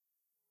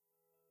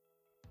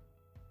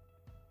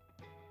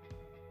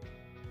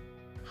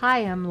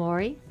Hi, I'm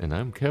Lori. And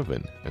I'm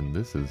Kevin, and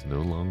this is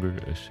No Longer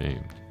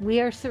Ashamed. We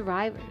are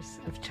survivors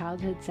of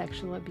childhood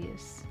sexual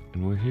abuse.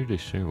 And we're here to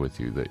share with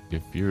you that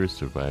if you're a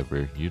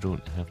survivor, you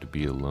don't have to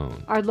be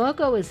alone. Our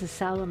logo is a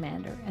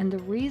salamander, and the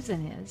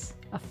reason is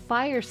a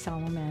fire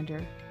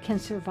salamander can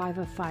survive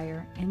a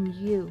fire, and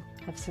you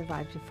have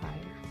survived a fire.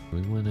 We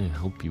want to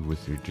help you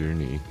with your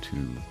journey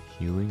to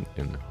healing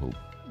and hope.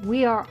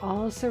 We are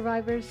all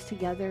survivors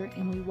together,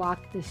 and we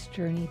walk this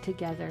journey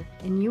together,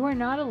 and you are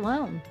not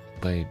alone.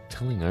 By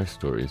telling our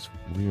stories,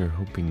 we are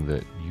hoping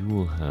that you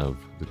will have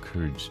the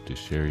courage to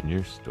share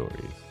your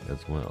stories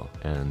as well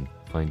and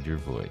find your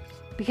voice.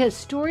 Because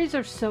stories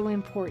are so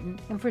important,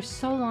 and for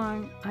so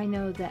long I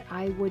know that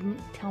I wouldn't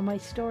tell my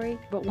story,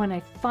 but when I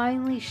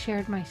finally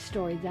shared my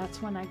story,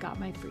 that's when I got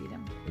my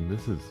freedom. And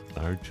this is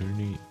our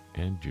journey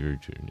and your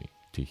journey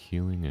to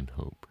healing and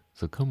hope.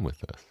 So come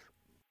with us.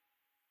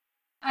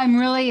 I'm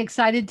really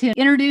excited to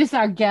introduce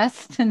our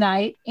guest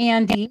tonight,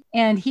 Andy,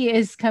 and he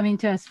is coming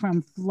to us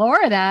from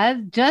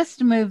Florida.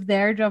 Just moved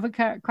there, drove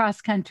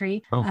across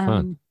country. Oh,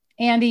 fun.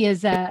 Andy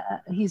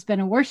he's been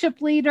a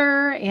worship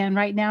leader, and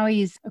right now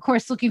he's, of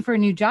course, looking for a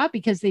new job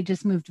because they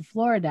just moved to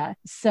Florida.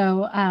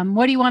 So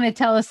what do you want to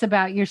tell us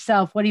about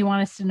yourself? What do you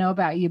want us to know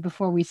about you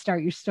before we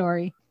start your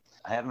story?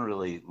 I haven't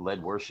really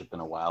led worship in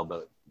a while,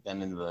 but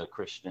been in the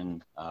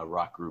Christian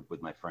rock group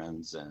with my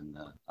friends, and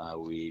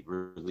we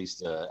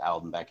released an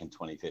album back in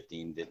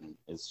 2015.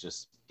 It's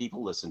just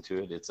people listen to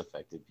it. It's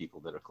affected people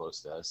that are close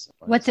to us.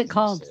 What's it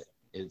called?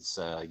 It's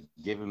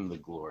Give Him the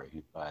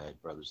Glory by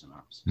Brothers in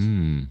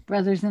Arms.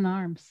 Brothers in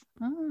Arms.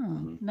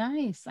 Oh,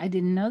 nice. I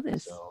didn't know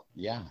this. So,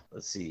 yeah,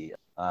 let's see.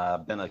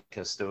 I've been a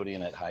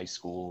custodian at high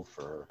school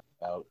for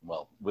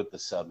with the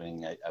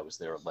subbing, I was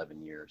there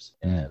 11 years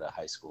at a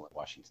high school in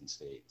Washington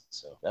State.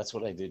 So that's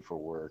what I did for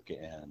work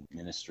and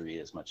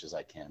ministry as much as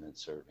I can, and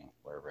serving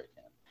wherever I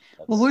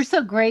can. Well, we're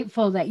so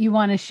grateful that you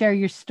want to share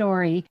your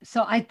story.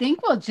 So I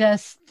think we'll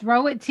just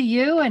throw it to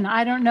you, and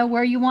I don't know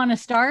where you want to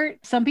start.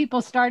 Some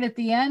people start at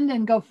the end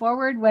and go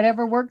forward,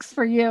 whatever works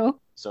for you.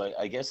 So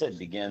I guess I'd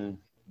begin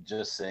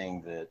just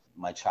saying that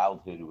my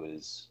childhood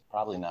was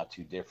probably not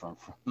too different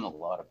from a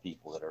lot of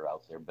people that are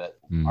out there, but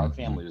our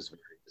family was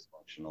very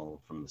dysfunctional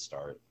from the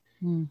start.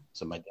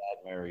 So my dad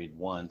married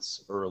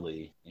once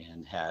early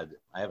and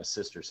I have a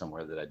sister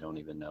somewhere that I don't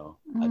even know.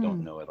 I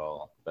don't know at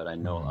all, but I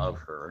know of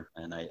her.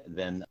 And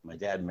then my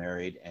dad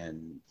married,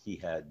 and he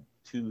had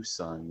two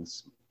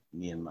sons,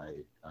 me and my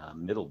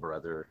middle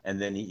brother.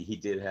 And then he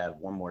did have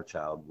one more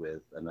child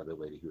with another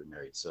lady who had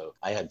married. So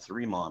I had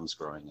three moms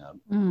growing up.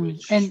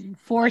 And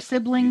four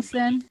siblings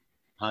then?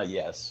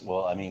 Yes.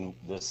 Well, I mean,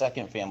 the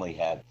second family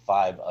had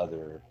five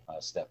other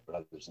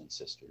stepbrothers and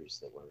sisters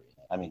that were,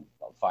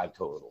 five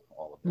total,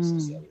 all of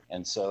us together.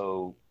 And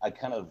so I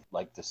kind of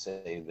like to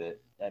say that,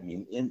 I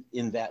mean,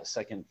 in that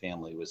second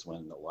family was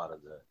when a lot of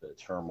the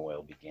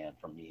turmoil began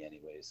for me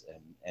anyways.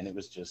 And it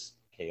was just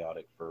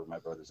chaotic for my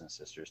brothers and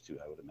sisters too,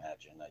 I would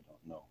imagine. I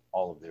don't know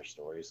all of their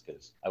stories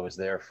because I was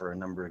there for a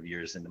number of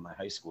years into my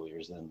high school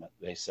years, and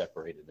they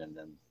separated, and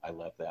then I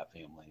left that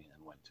family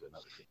and went to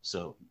another family.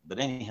 So, but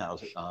anyhow,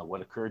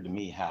 what occurred to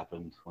me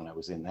happened when I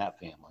was in that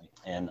family,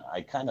 and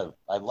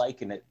I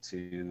liken it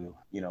to,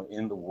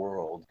 in the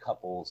world,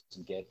 couples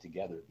get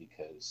together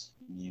because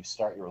you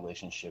start your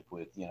relationship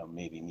with,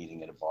 maybe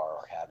meeting at a bar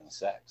or having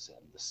sex,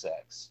 and the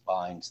sex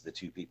binds the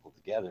two people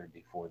together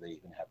before they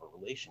even have a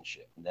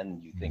relationship. And then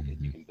you think that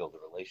you can build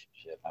a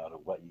relationship out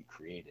of what you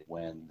created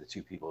when the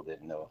two people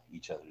didn't know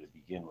each other to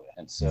begin with.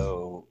 And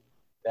so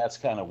that's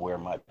kind of where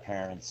my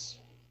parents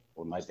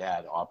or my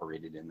dad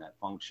operated in that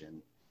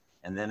function.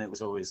 And then it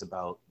was always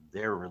about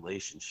their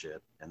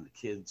relationship, and the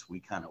kids, we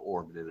kind of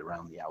orbited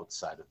around the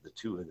outside of the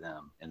two of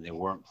them, and they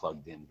weren't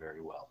plugged in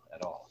very well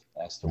at all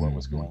as to what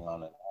was going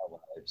on in our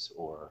lives,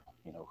 or,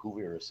 who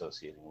we were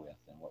associating with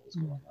and what was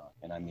going on.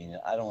 And I mean,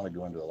 I don't want to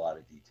go into a lot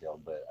of detail,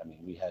 but I mean,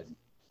 we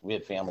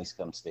had families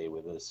come stay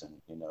with us, and,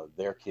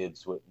 their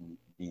kids wouldn't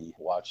be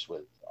watched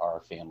with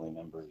our family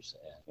members.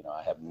 And,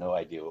 I have no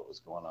idea what was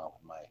going on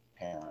with my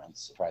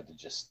parents. I tried to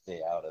just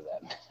stay out of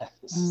that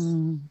mess.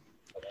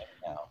 But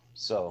anyhow,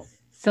 so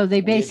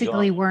they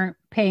basically weren't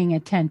paying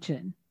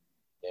attention.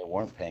 They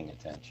weren't paying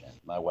attention.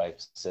 My wife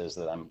says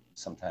that I'm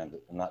sometimes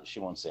she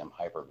won't say I'm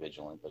hyper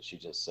vigilant, but she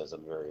just says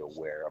I'm very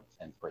aware of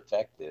and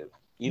protective,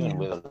 even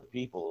with other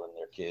people and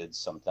their kids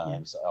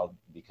sometimes.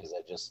 Because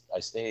I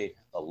stay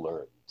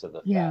alert to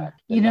the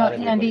fact that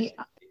Andy,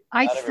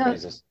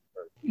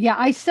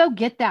 I so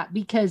get that,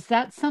 because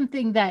that's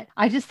something that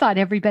I just thought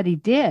everybody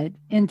did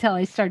until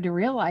I started to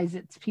realize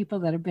it's people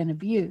that have been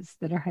abused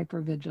that are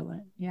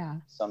hypervigilant. Yeah.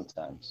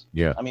 Sometimes.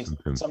 Yeah. I mean,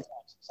 sometimes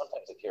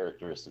the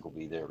characteristic will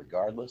be there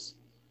regardless.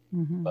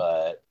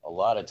 But a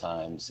lot of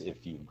times,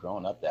 if you've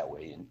grown up that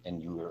way,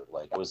 and you were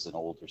like, I was an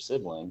older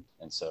sibling,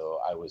 and so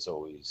I was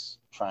always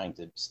trying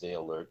to stay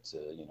alert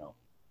to,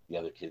 the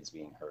other kids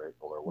being hurt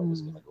or what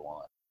was going to go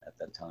on at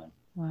that time.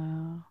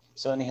 Wow.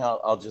 So anyhow,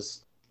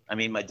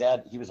 my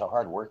dad, he was a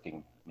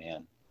hardworking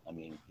man. I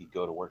mean, he'd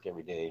go to work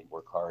every day,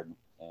 work hard,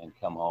 and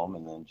come home,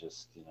 and then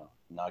just,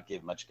 not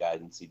give much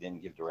guidance. He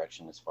didn't give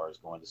direction as far as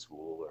going to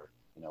school or,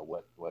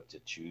 what to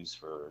choose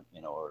for,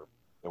 or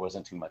there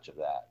wasn't too much of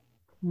that.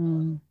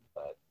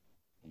 But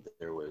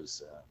there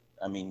was,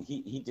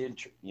 he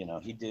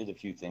did a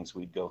few things.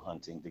 We'd go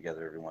hunting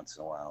together every once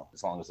in a while,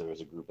 as long as there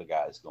was a group of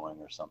guys going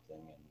or something.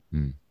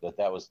 And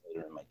that was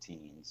later in my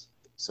teens.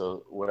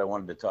 So what I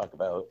wanted to talk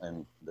about,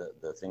 and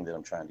the thing that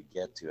I'm trying to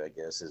get to, I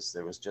guess, is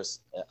there was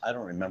just, I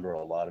don't remember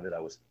a lot of it. I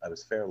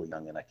was fairly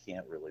young, and I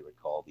can't really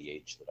recall the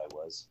age that I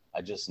was.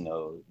 I just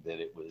know that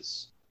it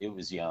was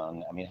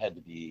young. I mean, it had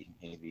to be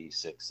maybe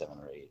 6, 7,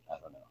 or 8. I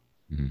don't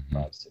know,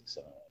 5, 6,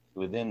 7, 8,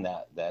 within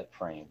that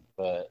frame.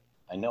 But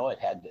I know I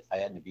had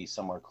to be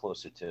somewhere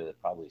closer to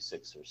probably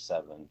 6 or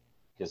 7,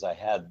 because I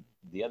had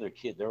the other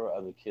kid. There were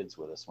other kids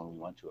with us when we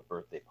went to a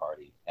birthday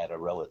party at a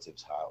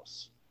relative's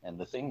house. And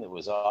the thing that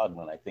was odd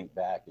when I think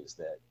back is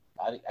that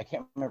I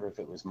can't remember if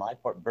it was my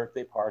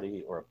birthday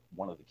party or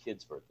one of the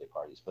kids' birthday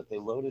parties, but they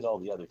loaded all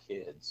the other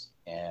kids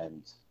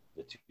and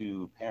the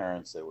 2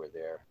 parents that were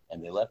there,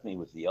 and they left me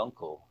with the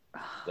uncle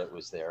that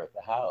was there at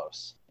the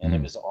house. And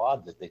it was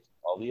odd that they took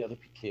all the other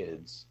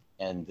kids,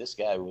 and this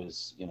guy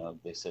was,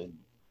 they said,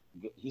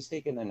 he's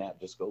taking a nap,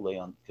 just go lay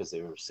on, because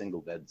there were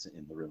single beds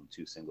in the room,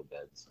 2 single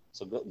beds.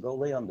 So go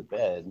lay on the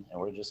bed, and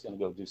we're just going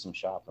to go do some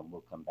shopping.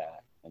 We'll come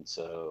back. And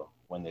so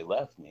when they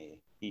left me,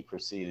 he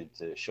proceeded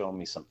to show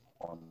me some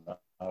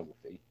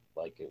pornography,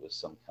 like it was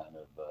some kind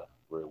of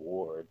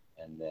reward.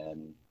 And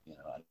then,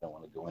 I don't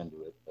want to go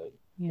into it, but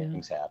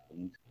things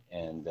happened.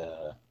 And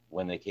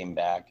when they came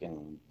back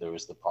and there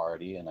was the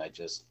party, and I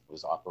just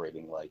was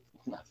operating like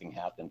nothing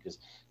happened, because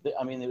it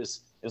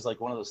was like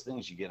one of those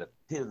things, you get a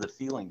pit of the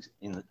feelings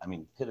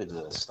pit of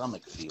the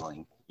stomach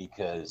feeling,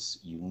 because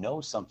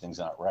something's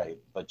not right,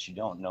 but you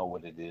don't know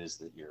what it is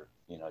that you're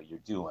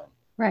doing.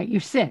 Right.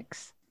 You're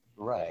 6.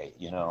 Right.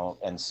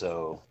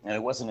 And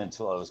it wasn't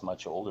until I was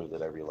much older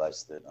that I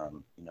realized that,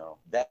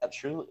 that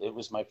truly, it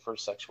was my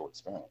first sexual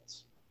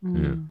experience.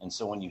 And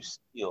so when you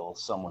steal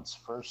someone's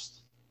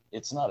first,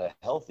 it's not a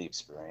healthy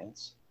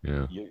experience.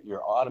 Yeah.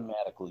 You're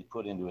automatically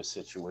put into a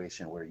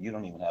situation where you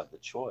don't even have the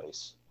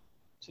choice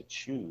to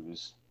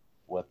choose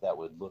what that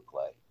would look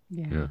like.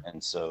 Yeah.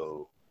 And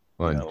so,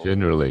 well,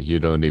 generally, you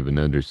don't even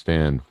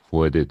understand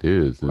what it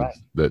is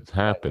that's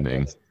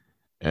happening.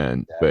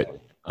 But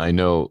I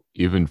know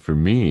even for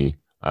me,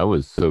 I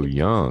was so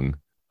young,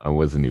 I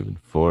wasn't even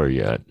 4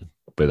 yet,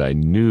 but I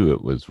knew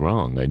it was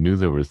wrong. I knew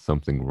there was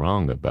something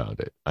wrong about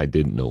it. I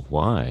didn't know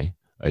why.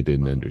 I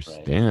didn't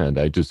understand.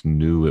 I just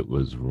knew it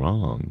was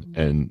wrong.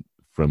 And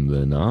from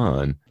then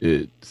on,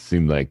 it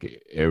seemed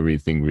like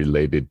everything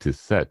related to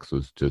sex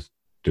was just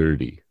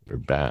dirty or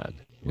bad.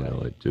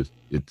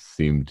 It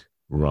seemed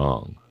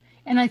wrong.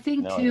 And I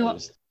think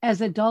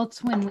as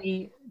adults, when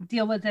we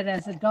deal with it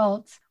as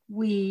adults,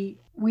 we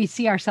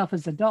see ourselves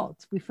as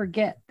adults. We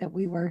forget that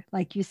we were,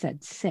 like you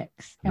said,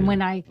 6. And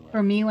when I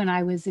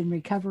was in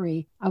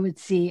recovery, I would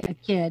see a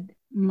kid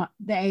the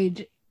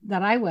age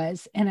that I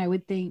was, and I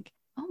would think,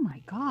 oh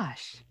my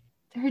gosh,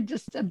 they're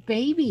just a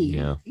baby,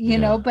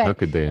 but how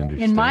could they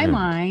understand? In my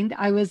mind,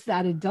 I was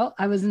that adult.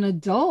 I was an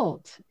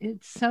adult.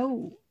 It's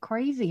so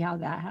crazy how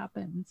that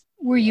happens.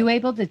 Were you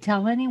able to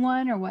tell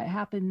anyone, or what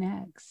happened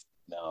next?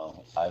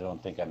 No, I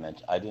don't think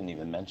I didn't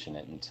even mention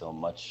it until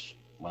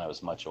when I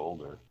was much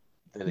older,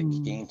 that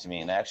it came to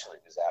me. And actually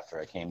it was after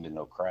I came to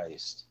know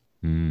Christ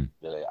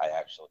that I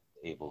actually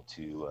was able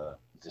to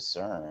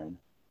discern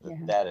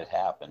that had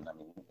happened.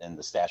 And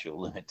the statute of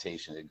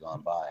limitation had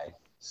gone by.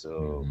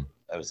 So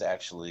I was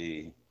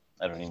actually,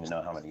 I don't even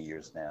know how many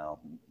years now.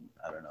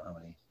 I don't know how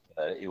many.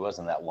 It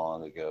wasn't that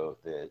long ago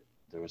that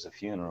there was a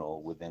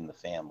funeral within the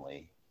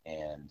family,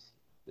 and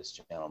this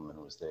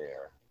gentleman was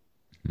there.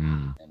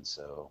 And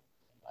so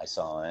I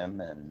saw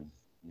him, and,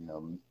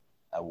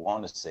 I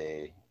want to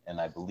say, and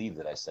I believe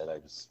that I said, I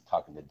was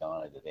talking to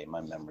Donna today,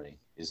 my memory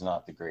is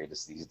not the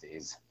greatest these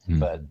days,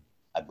 but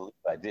I believe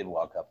I did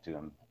walk up to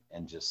him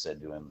and just said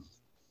to him,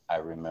 I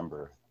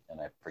remember and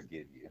I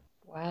forgive you.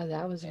 Wow,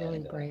 that was really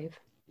brave.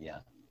 Yeah.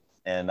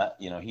 And,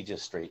 he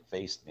just straight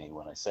faced me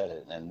when I said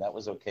it, and that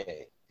was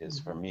okay, because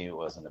for me, it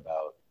wasn't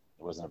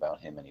about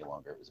him any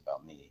longer. It was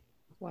about me.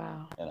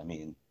 Wow.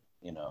 And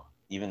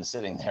even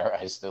sitting there,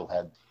 I still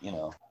had,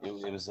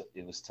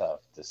 it was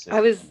tough to sit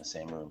in the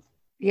same room.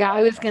 Yeah,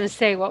 I was going to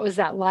say, what was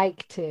that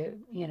like to,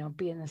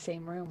 be in the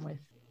same room with?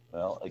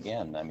 Well,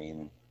 again,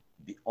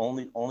 the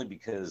only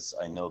because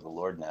I know the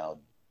Lord now,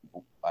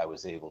 I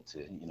was able to,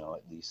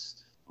 at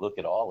least look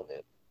at all of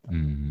it.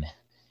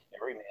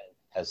 Every man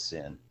has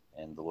sin,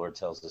 and the Lord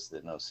tells us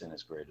that no sin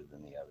is greater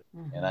than the other.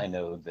 And I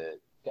know that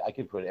I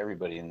could put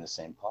everybody in the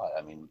same pot.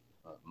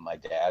 My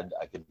dad,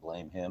 I could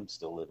blame him,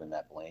 still live in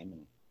that blame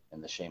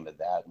and the shame of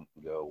that, and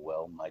go,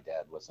 well, my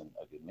dad wasn't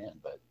a good man,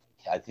 but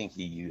I think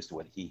he used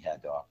what he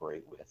had to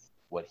operate with,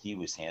 what he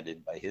was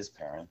handed by his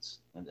parents.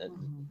 And that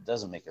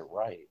doesn't make it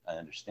right. I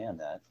understand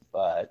that,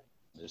 but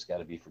there's got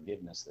to be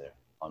forgiveness there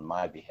on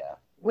my behalf.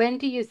 When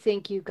do you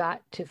think you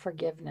got to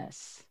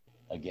forgiveness?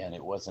 Again,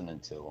 it wasn't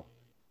until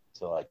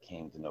I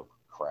came to know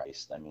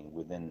Christ.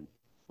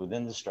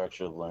 Within the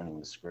structure of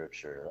learning the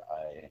scripture,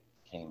 I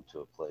came to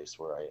a place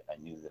where I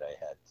knew that I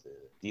had to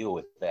deal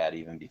with that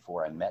even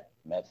before I met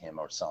him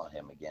or saw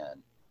him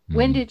again.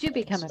 When did you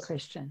become a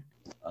Christian?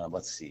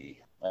 Let's see.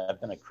 I've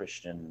been a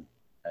Christian.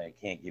 I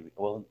can't give you,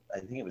 well, I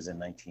think it was in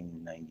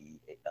 97,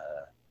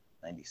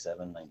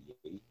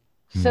 98.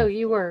 So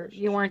you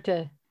weren't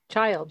a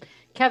child.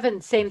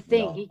 Kevin, same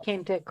thing. No. He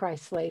came to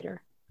Christ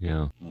later.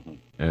 Yeah.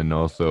 And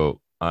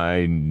also,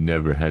 I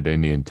never had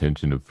any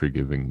intention of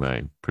forgiving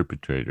my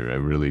perpetrator. I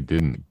really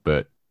didn't.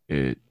 But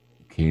it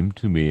came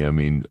to me, I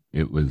mean,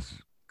 it was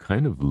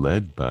kind of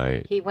led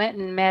by... He went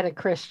and met a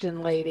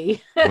Christian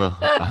lady. Well,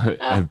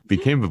 I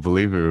became a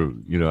believer,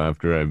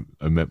 after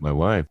I met my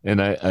wife.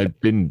 And I'd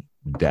been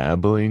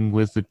dabbling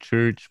with the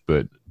church,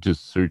 but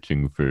just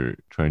searching for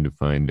trying to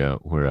find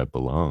out where I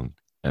belonged.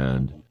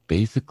 And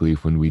basically,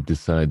 when we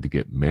decided to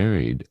get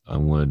married, I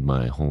wanted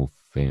my whole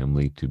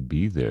family to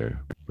be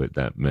there, but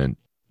that meant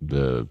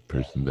the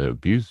person that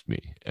abused me,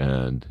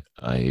 and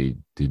I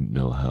didn't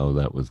know how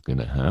that was going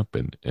to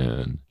happen.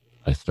 And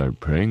I started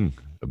praying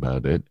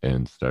about it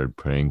and started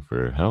praying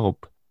for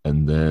help.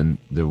 And then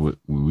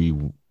we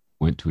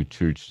went to a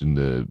church, and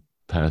the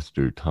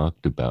pastor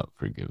talked about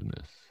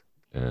forgiveness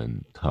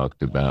and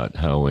talked about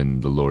how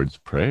in the Lord's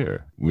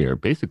Prayer we are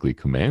basically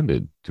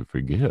commanded to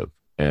forgive.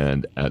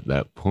 And at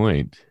that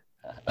point,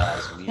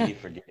 as we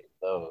forgive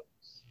those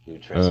who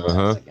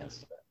trespass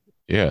against us.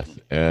 Yes,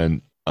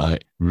 and I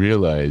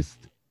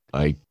realized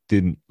I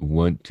didn't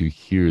want to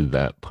hear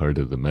that part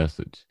of the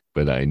message,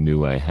 but I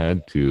knew I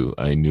had to.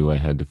 I knew I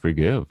had to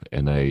forgive,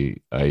 and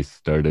I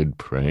started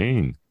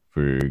praying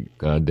for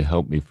God to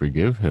help me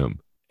forgive him.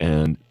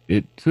 And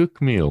it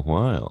took me a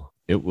while.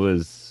 It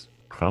was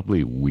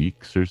probably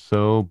weeks or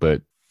so,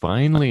 but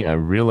finally I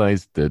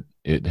realized that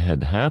it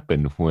had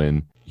happened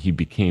when he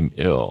became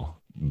ill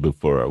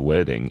before our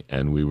wedding,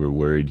 and we were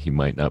worried he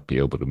might not be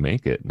able to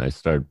make it. And I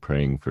started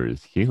praying for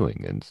his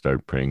healing and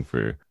started praying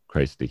for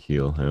Christ to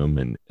heal him.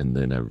 And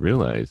then I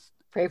realized,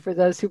 pray for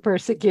those who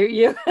persecute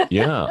you.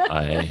 yeah,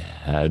 I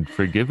had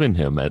forgiven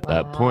him at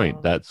that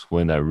point. That's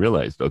when I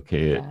realized,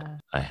 okay,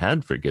 I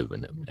had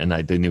forgiven him. And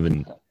I didn't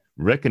even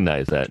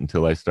recognize that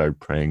until I started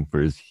praying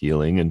for his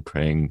healing and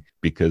praying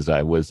because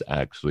I was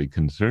actually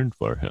concerned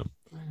for him.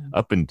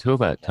 Up until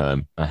that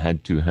time, I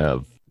had to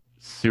have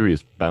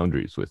serious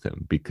boundaries with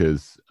him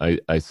because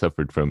I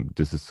suffered from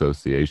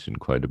disassociation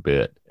quite a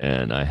bit,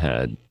 and I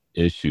had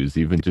issues.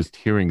 Even just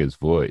hearing his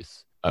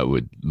voice, I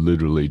would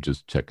literally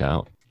just check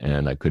out,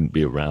 and I couldn't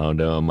be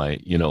around him.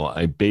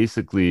 I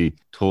basically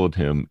told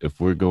him, if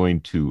we're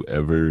going to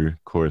ever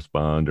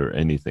correspond or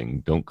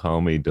anything, don't call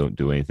me, don't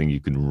do anything.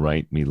 You can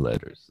write me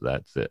letters.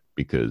 That's it.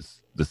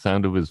 Because the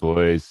sound of his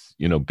voice,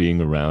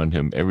 being around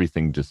him,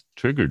 everything just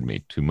triggered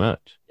me too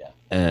much. Yeah.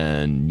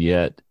 And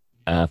yet,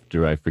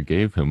 after I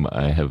forgave him,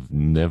 I have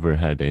never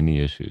had any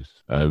issues.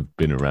 I've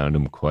been around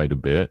him quite a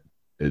bit.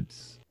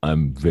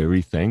 I'm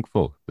very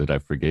thankful that I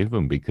forgave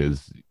him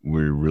because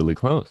we're really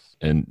close,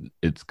 and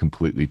it's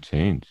completely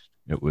changed.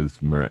 It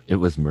was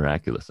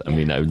miraculous. I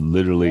mean, I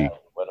literally...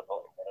 What a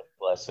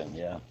blessing.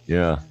 Yeah.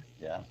 Yeah.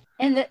 Yeah.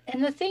 And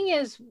the thing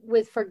is,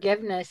 with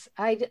forgiveness,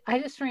 I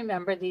just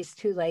remember these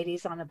two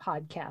ladies on a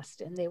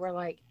podcast, and they were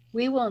like,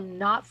 we will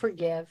not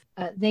forgive.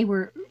 They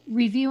were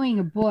reviewing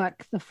a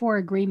book, The Four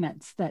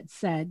Agreements, that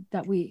said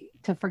that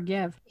to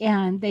forgive.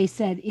 And they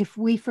said, if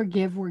we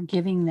forgive, we're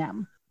giving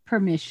them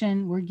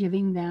permission.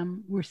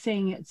 We're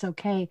saying it's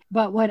okay.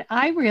 But what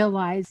I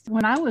realized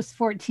when I was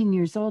 14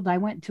 years old, I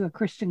went to a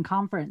Christian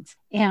conference,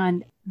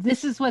 and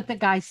this is what the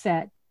guy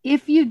said.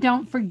 If you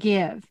don't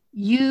forgive,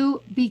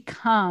 you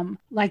become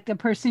like the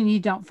person you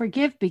don't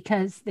forgive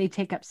because they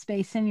take up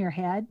space in your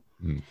head.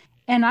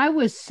 And I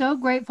was so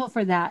grateful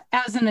for that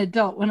as an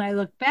adult when I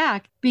look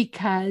back,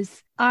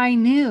 because I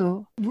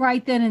knew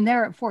right then and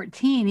there at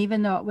 14,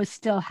 even though it was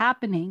still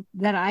happening,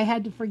 that I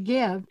had to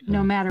forgive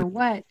no matter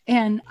what.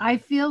 And I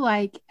feel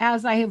like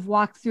as I have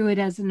walked through it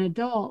as an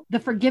adult, the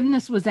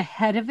forgiveness was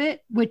ahead of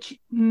it, which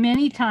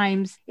many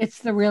times it's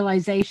the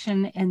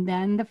realization and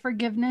then the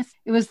forgiveness.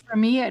 It was, for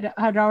me, it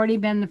had already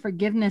been the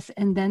forgiveness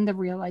and then the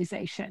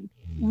realization,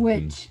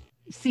 which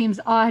seems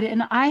odd.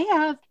 And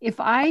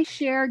if I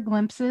share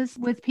glimpses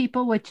with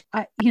people, which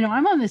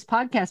I'm on this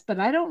podcast,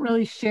 but I don't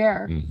really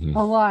share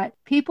a lot,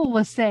 people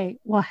will say,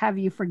 well, have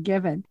you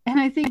forgiven? And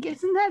I think,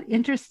 isn't that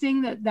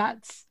interesting that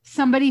that's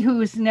somebody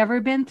who's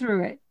never been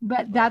through it,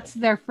 but that's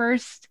their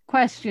first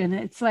question.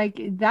 It's like,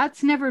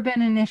 that's never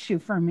been an issue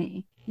for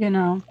me,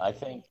 I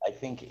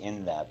think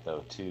in that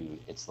though, too,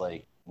 it's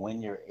like,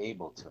 when you're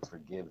able to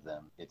forgive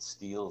them, it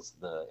steals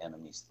the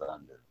enemy's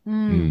thunder.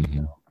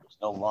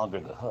 No longer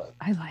the hook.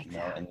 I like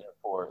that. And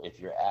therefore, if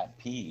you're at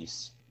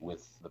peace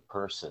with the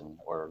person,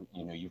 or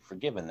you've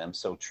forgiven them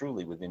so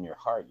truly within your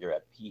heart, you're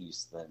at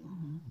peace, then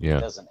it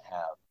doesn't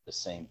have the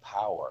same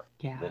power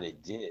that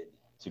it did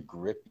to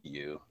grip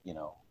you,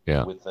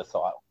 with the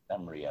thought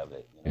memory of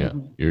it.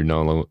 You're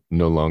no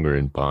longer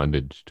in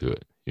bondage to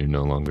it. You're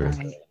no longer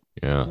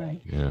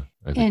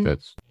I think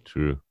that's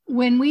true.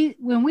 When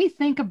we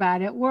think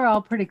about it, we're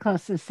all pretty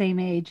close to the same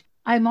age.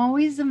 I'm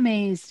always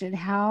amazed at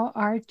how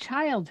our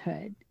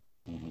childhood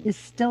is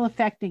still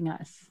affecting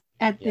us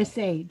at this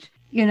age,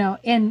 you know,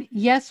 and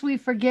yes,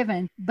 we've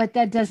forgiven, but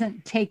that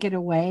doesn't take it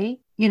away,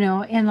 you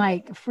know. And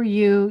like for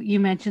you, you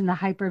mentioned the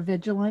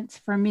hypervigilance.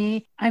 For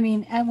me, I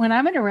mean, and when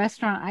I'm at a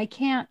restaurant, I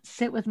can't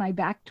sit with my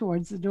back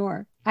towards the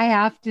door. I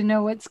have to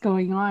know what's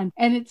going on.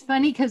 And it's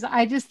funny because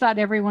I just thought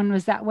everyone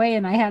was that way.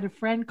 And I had a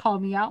friend call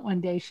me out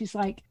one day. She's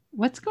like,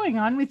 what's going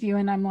on with you?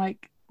 And I'm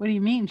like, what do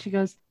you mean? She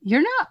goes,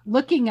 you're not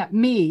looking at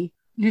me.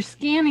 You're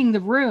scanning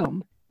the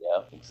room.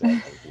 Yeah,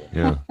 exactly.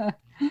 Yeah.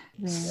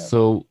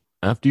 So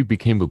after you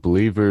became a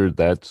believer,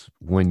 that's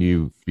when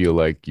you feel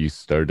like you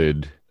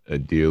started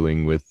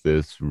dealing with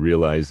this,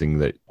 realizing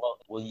that.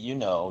 Well, you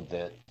know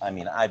that, I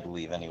mean, I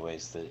believe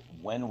anyways, that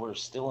when we're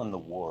still in the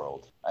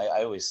world,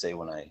 I always say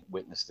when I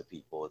witness to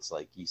people, it's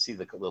like you see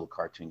the little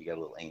cartoon, you got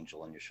a little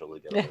angel on your shoulder,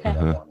 you got a little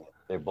devil on you.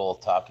 They're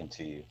both talking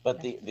to you.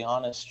 But the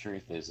honest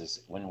truth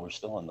is when we're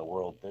still in the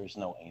world, there's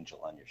no angel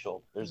on your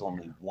shoulder. There's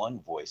only one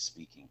voice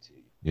speaking to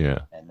you. Yeah.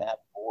 And that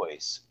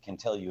voice can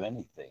tell you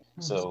anything.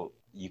 So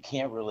you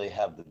can't really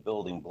have the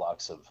building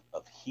blocks of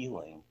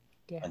healing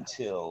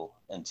until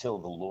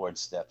the Lord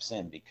steps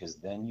in, because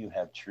then you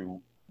have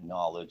true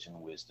knowledge and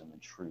wisdom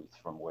and truth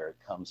from where it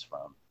comes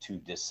from to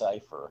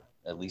decipher,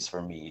 at least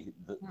for me,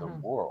 the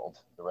world,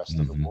 the rest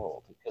of the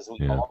world, because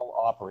we all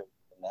operate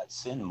in that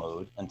sin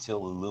mode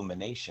until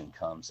illumination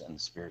comes and the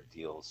Spirit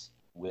deals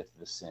with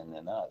the sin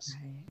in us.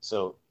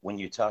 So when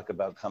you talk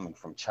about coming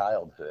from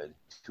childhood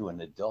to an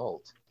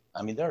adult,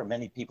 I mean, there are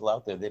many people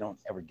out there, they don't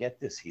ever get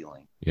this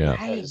healing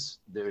because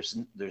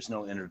there's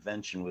no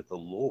intervention with the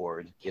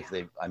Lord. If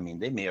they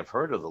may have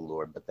heard of the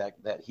Lord, but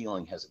that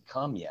healing hasn't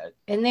come yet.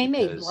 And they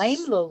may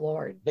blame the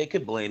Lord. They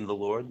could blame the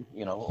Lord,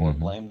 you know, or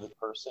blame the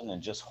person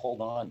and just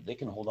hold on. They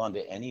can hold on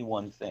to any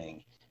one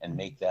thing and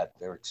make that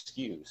their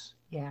excuse.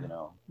 You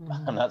know,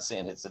 I'm not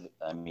saying it's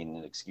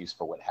an excuse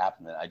for what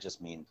happened. I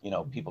just mean, you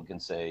know, people can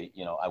say,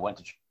 you know, I went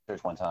to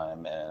church one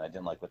time and I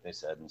didn't like what they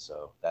said, and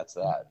so that's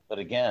that. But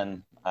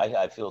again,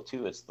 I feel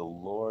too, it's the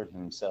Lord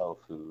himself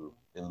who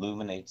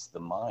illuminates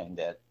the mind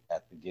at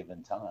the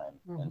given time.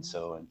 And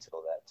so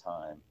until that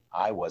time,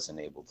 I wasn't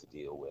able to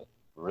deal with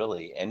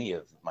really any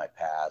of my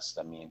past.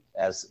 I mean,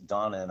 as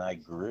Donna and I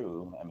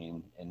grew, I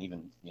mean, and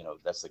even, you know,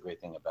 that's the great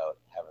thing about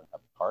having a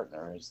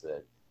partner is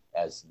that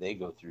as they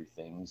go through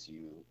things,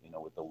 you know,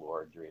 with the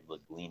Lord, you're able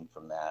to glean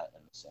from that,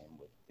 and the same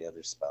with the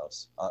other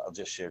spouse. I'll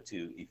just share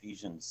too,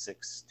 Ephesians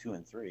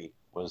 6:2-3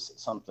 was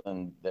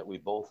something that we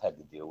both had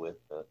to deal with.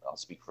 I'll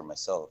speak for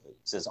myself. It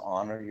says,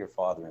 honor your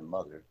father and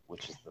mother,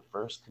 which is the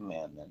first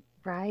commandment,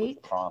 with the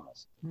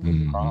promise,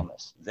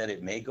 promise that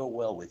it may go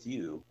well with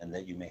you and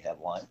that you may have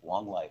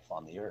long life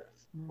on the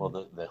earth. Well,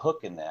 the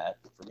hook in that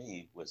for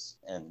me was,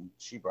 and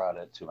she brought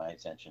it to my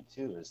attention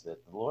too, is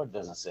that the Lord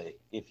doesn't say,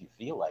 if you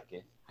feel like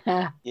it,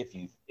 if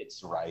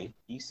it's right.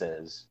 He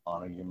says,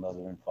 honor your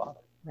mother and father,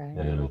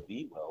 that it'll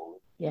be well.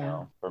 You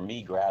know, for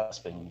me,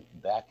 grasping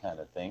that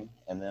kind of thing.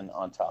 And then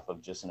on top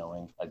of just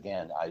knowing,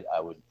 again, I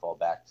would fall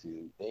back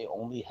to, they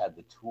only had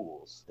the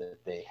tools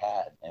that they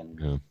had,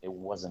 and it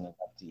wasn't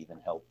enough to even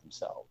help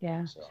themselves.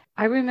 So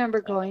I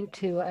remember going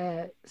to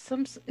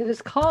it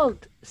was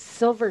called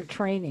Silver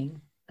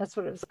Training. That's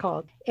what it was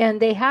called. And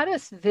they had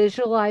us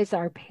visualize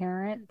our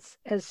parents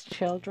as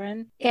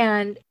children.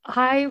 And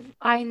I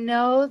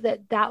know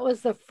that was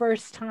the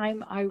first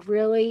time I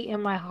really,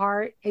 in my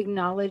heart,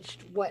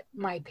 acknowledged what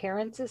my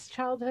parents'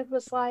 childhood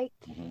was like.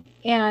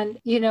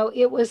 And, you know,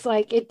 it was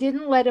like, it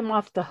didn't let him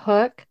off the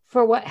hook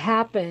for what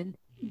happened,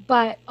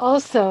 but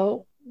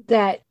also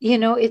that, you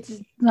know, it's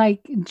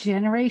like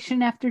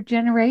generation after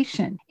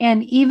generation.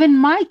 And even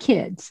my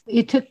kids,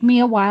 it took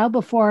me a while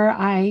before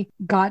I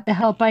got the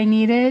help I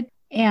needed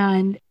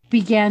and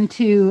began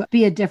to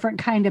be a different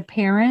kind of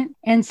parent.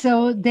 And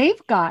so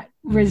they've got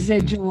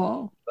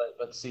residual.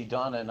 But see,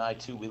 Donna and I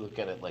too, we look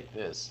at it like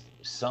this.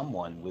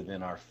 Someone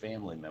within our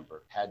family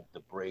member had the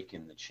break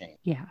in the chain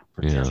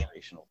for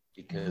generational,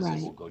 because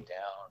it will go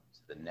down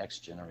to the next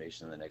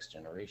generation and the next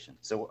generation.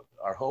 So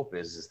our hope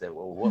is that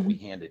what we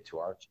handed to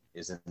our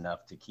is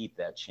enough to keep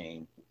that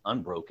chain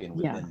unbroken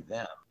within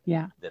them.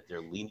 That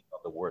they're leaning on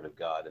the word of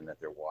God and that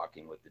they're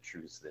walking with the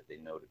truths that they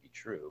know to be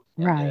true.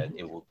 And that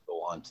it will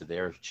go on to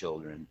their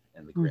children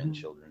and the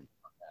grandchildren.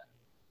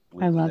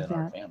 I love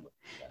that.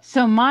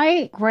 So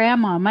my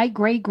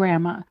great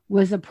grandma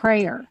was a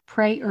prayer.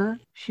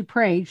 She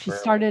prayed. She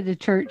started a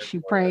church. She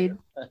prayed.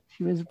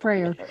 She was a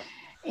prayer.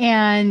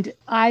 And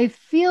I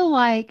feel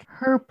like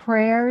her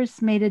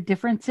prayers made a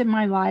difference in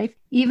my life,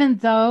 even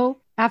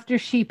though after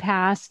she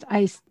passed,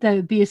 the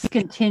abuse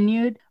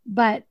continued.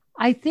 But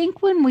I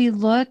think when we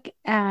look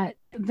at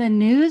the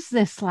news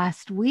this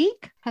last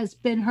week has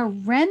been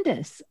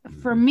horrendous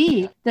for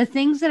me. The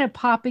things that are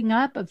popping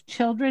up of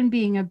children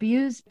being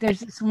abused.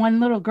 There's this one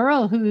little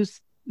girl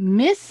who's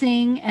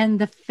missing, and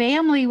the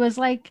family was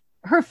like,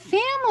 her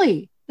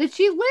family that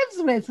she lives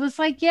with was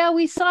like, yeah,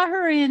 we saw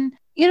her in,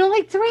 you know,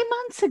 like 3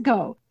 months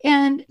ago.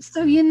 And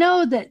so you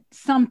know that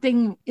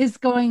something is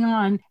going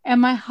on.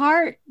 And my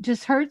heart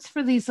just hurts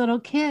for these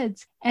little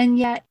kids. And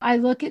yet I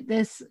look at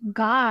this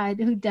God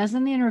who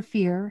doesn't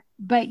interfere,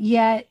 but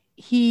yet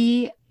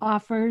he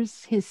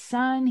offers his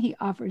son, he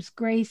offers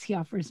grace, he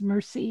offers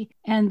mercy,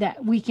 and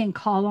that we can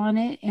call on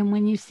it. And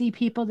when you see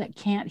people that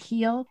can't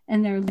heal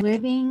and they're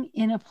living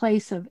in a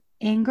place of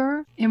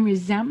anger and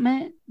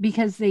resentment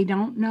because they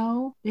don't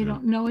know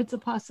it's a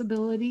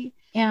possibility.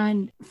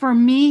 And for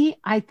me,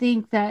 I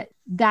think that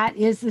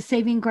is the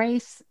saving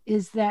grace,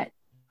 is that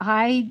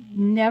I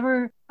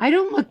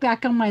don't look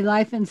back on my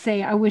life and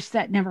say, I wish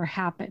that never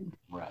happened.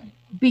 Right.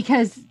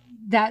 Because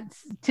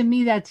to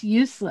me, that's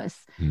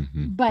useless.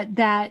 But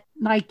that,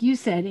 like you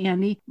said,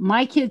 Andy,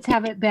 my kids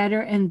have it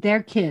better and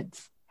their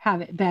kids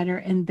have it better.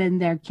 And then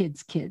their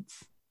kids'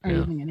 kids are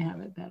even going to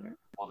have it better.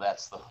 Well,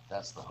 that's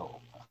the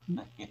hope.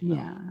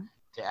 Yeah.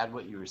 To add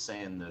what you were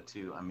saying though,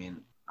 too, I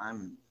mean,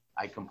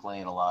 I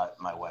complain a lot.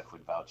 My wife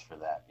would vouch for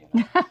that.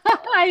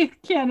 I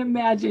can't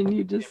imagine.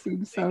 You just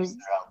seem so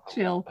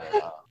chill.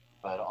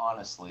 But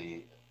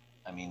honestly,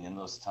 I mean, in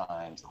those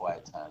times,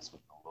 quiet times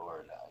with the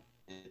Lord,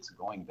 it's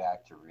going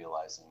back to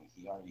realizing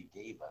He already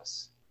gave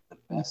us the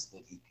best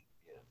that He could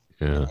give.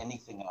 Yeah. And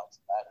anything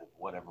outside of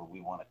whatever we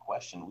want to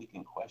question, we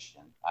can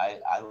question. I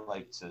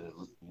like to,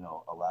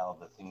 allow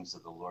the things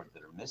of the Lord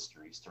that are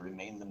mysteries to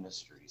remain the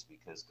mysteries,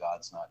 because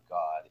God's not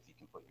God if you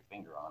can put your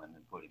finger on Him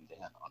and put Him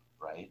down,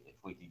 right? If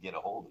we could get a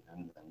hold of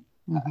Him,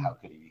 then how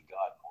could He be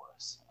God for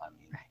us? I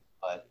mean,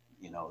 but,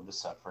 the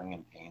suffering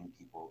and pain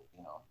people,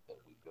 that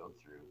we go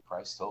through,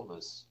 Christ told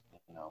us,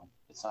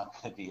 it's not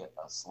going to be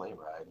a sleigh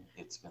ride.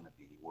 It's going to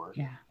be work,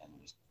 and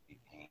there's going to be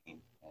pain,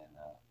 and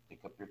pick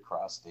up your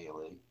cross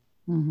daily,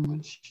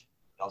 which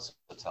also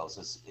tells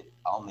us,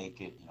 I'll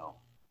make it,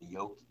 the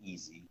yoke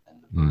easy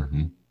and the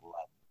burden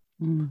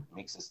light.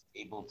 Makes us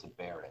able to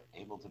bear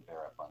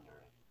up under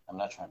it. I'm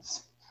not trying to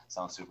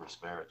sound super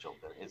spiritual,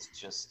 but it's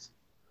just,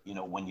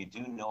 when you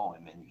do know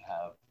Him and you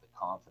have the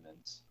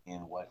confidence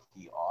in what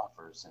He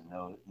offers, and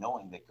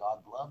knowing that God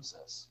loves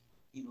us.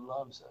 He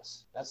loves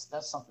us. That's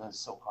something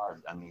that's so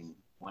hard. I mean,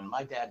 when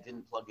my dad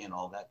didn't plug in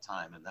all that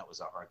time, and that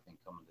was a hard thing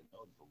coming to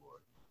know the Lord,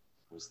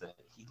 was that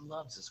He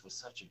loves us with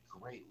such a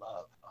great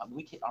love.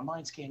 Our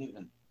minds can't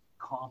even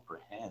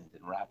comprehend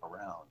and wrap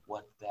around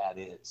what that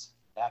is.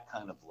 That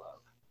kind of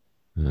love.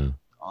 Yeah.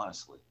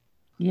 Honestly.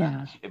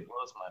 Yeah. It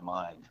blows my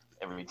mind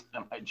every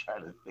time I try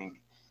to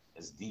think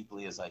as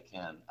deeply as I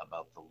can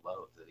about the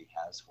love that He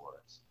has for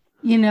us.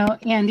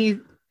 Andy,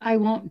 I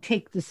won't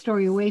take the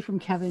story away from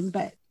Kevin,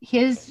 but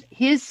his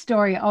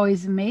story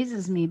always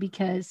amazes me,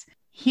 because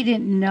he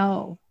didn't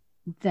know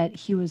that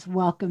he was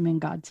welcome in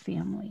God's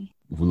family.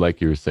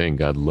 Like you were saying,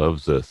 God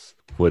loves us.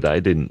 What I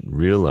didn't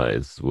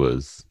realize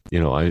was,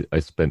 I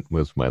spent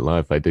most of my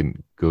life, I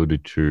didn't go to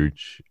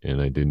church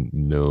and I didn't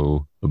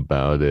know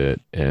about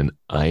it. And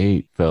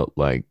I felt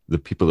like the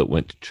people that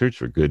went to church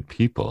were good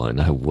people,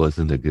 and I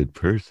wasn't a good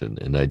person.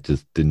 And I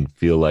just didn't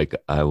feel like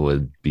I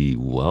would be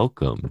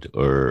welcomed,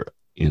 or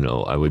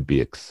I would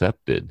be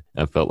accepted.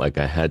 I felt like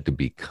I had to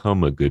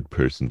become a good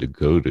person to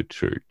go to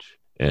church,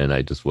 and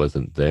I just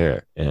wasn't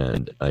there.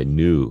 And I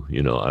knew,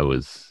 I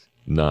was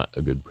not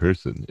a good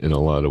person in a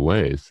lot of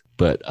ways,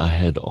 but I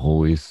had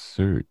always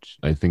searched.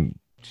 I think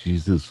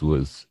Jesus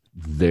was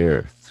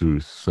there through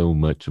so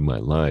much of my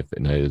life,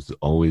 and I was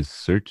always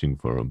searching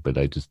for Him, but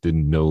I just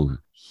didn't know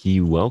He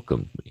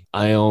welcomed me.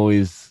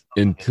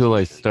 Until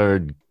I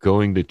started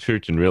going to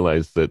church and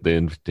realized that the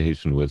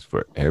invitation was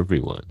for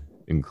everyone,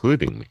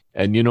 including me.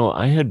 And,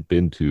 I had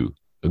been to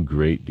a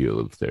great deal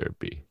of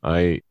therapy.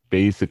 I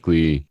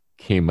basically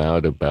came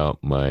out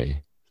about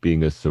my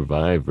being a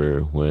survivor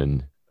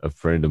when a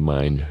friend of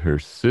mine, her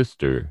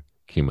sister,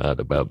 came out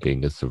about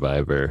being a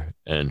survivor.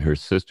 And her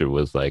sister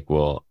was like,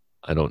 well,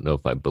 I don't know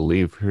if I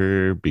believe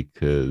her,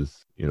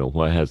 because,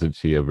 why hasn't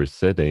she ever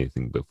said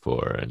anything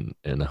before?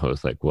 And I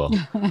was like, well,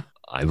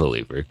 I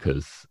believe her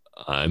because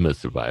I'm a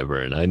survivor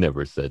and I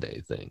never said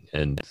anything.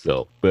 And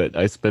so, but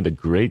I spent a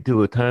great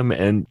deal of time,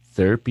 and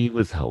therapy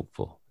was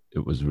helpful.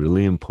 It was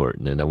really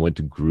important. And I went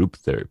to group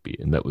therapy,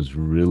 and that was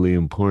really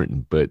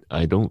important. But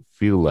I don't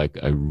feel like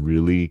I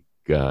really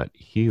got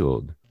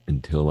healed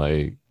until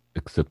I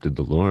accepted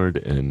the Lord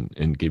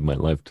and gave my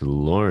life to the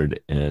Lord,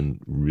 and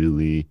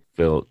really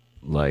felt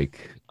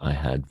like I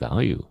had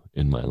value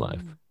in my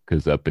life.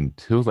 Because up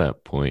until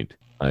that point,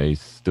 I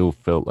still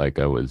felt like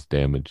I was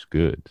damaged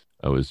goods.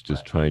 I was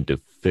just trying to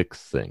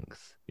fix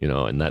things,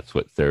 and that's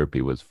what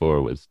therapy was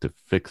for, was to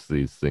fix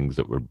these things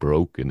that were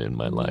broken in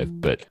my life.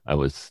 But I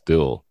was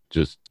still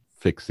just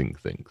fixing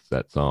things.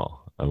 That's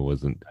all.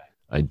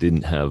 I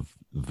didn't have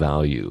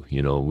value.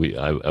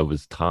 I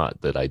was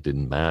taught that I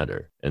didn't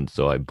matter. And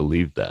so I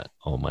believed that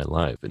all my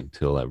life,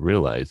 until I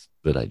realized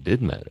that I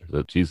did matter,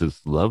 that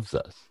Jesus loves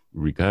us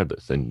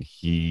regardless, and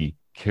He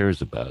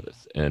cares about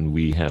us, and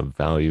we have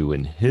value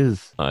in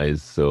His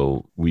eyes.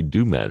 So we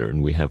do matter,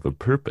 and we have a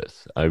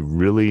purpose. I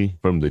really,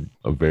 from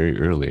a very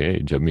early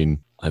age,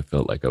 I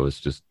felt like I was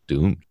just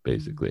doomed,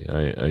 basically.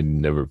 I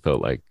never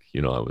felt like,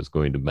 I was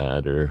going to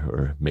matter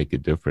or make a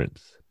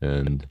difference.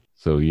 And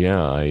so,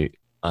 yeah,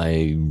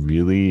 I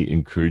really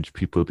encourage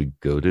people to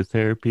go to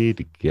therapy,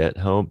 to get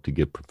help, to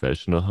get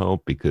professional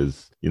help,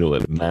 because,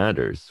 it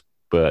matters.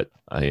 But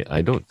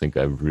I don't think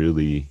I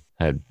really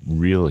had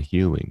real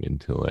healing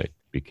until I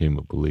became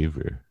a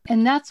believer.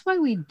 And that's why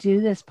we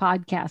do this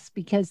podcast,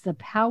 because the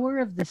power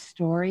of the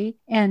story,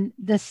 and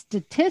the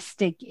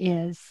statistic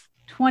is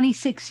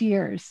 26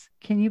 years.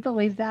 Can you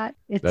believe that?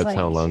 That's like,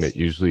 how long it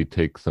usually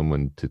takes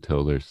someone to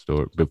tell their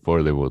story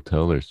before they will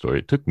tell their story.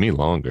 It took me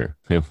longer.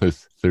 It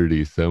was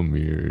 30 some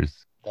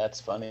years.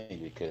 That's funny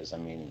because, I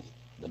mean,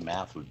 the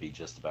math would be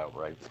just about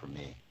right for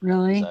me.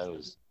 Really? I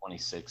was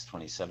 26,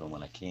 27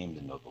 when I came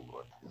to know the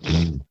Lord.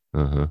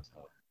 Uh-huh.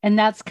 And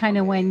that's kind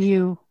of when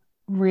you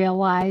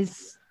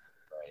realize.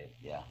 Right.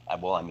 Yeah.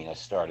 I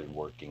started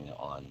working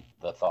on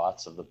the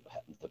thoughts of the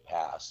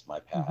past, my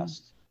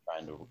past,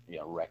 trying to,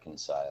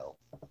 reconcile,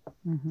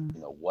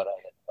 what I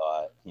had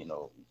thought,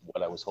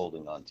 what I was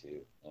holding on to,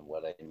 and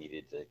what I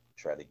needed to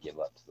try to give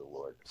up to the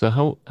Lord. So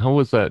how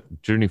was that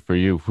journey for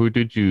you?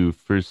 Did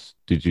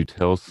you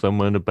tell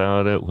someone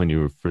about it when you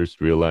were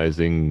first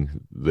realizing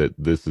that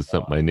this is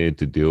something I needed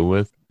to deal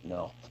with?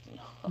 No,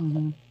 not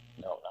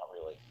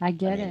really. I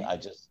get it.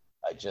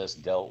 I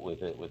just dealt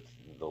with it with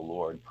the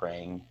Lord,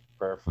 praying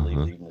prayerfully,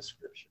 reading the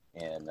scripture.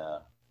 And,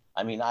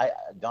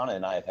 Donna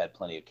and I have had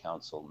plenty of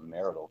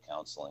marital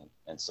counseling.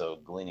 And so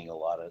gleaning a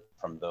lot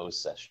from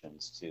those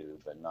sessions too,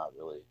 but not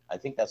really. I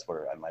think that's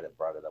where I might have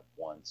brought it up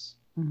once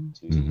to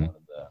one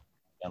of the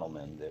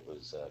gentlemen that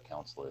was a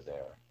counselor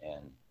there.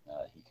 And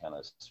he kind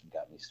of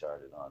got me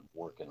started on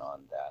working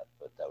on that.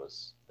 But that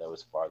was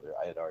farther.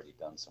 I had already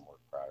done some work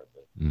prior,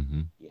 but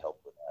he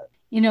helped with that.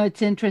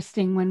 It's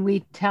interesting when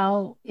we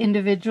tell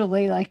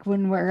individually, like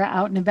when we're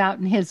out and about,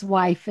 and his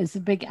wife is a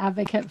big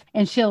advocate,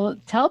 and she'll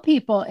tell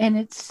people, and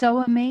it's so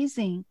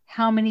amazing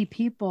how many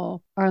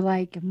people are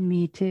like,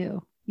 me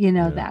too,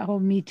 that whole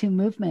Me Too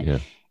movement. Yeah.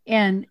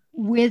 And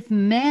with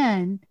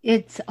men,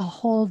 it's a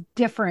whole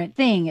different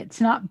thing.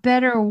 It's not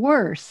better or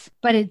worse,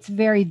 but it's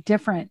very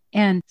different.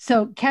 And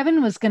so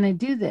Kevin was going to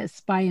do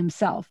this by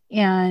himself.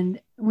 And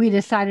we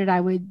decided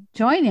I would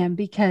join him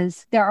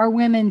because there are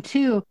women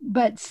too,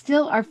 but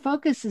still our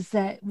focus is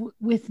that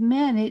with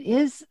men, it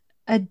is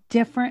a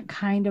different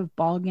kind of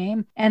ball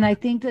game. And I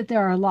think that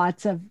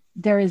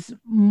there is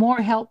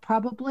more help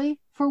probably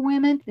for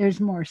women. There's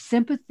more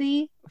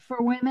sympathy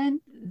for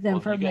women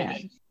than for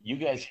men. You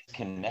guys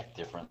connect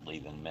differently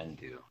than men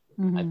do.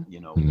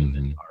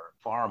 Women are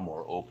far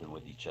more open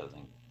with each other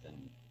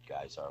than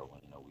guys are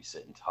when, we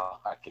sit and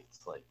talk.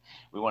 It's like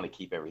we want to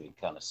keep everything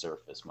kind of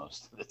surface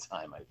most of the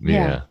time.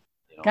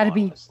 Got to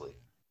be.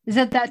 Is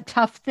it that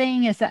tough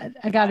thing? Is that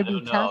I got to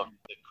be tough?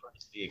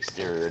 The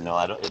exterior. No,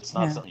 I don't. It's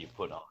not something you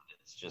put on.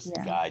 It's just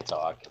guy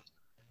talk.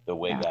 The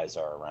way guys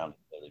are around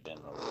each other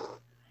generally.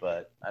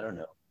 But I don't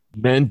know.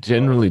 Men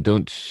generally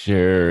don't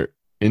share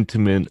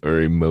intimate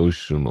or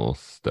emotional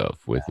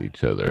stuff with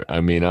each other. I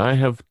mean, I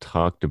have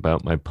talked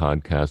about my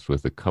podcast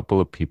with a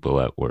couple of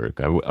people at work.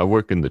 I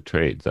work in the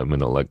trades. I'm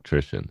an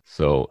electrician.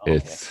 So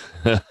it's,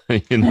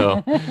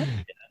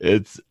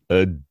 it's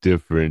a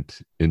different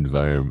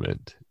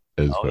environment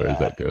as far as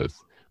that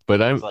goes.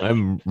 But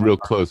I'm real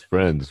close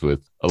friends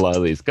with a lot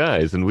of these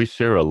guys, and we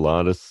share a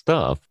lot of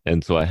stuff.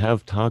 And so I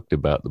have talked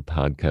about the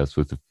podcast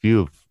with a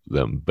few of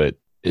them, but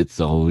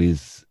it's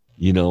always,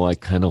 I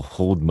kind of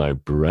hold my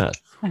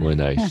breath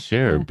when I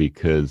share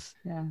because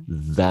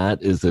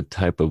that is a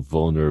type of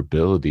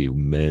vulnerability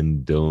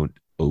men don't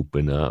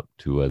open up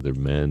to other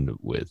men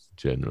with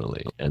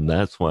generally. And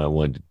that's why I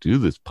wanted to do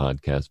this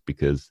podcast,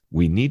 because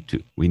we need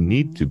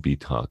to be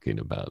talking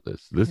about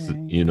this. This is,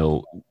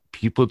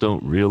 people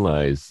don't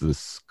realize the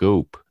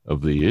scope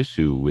of the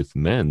issue with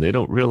men. They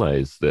don't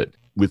realize that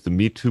with the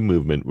Me Too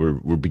movement,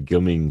 we're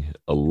becoming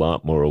a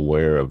lot more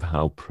aware of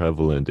how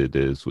prevalent it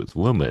is with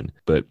women,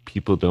 but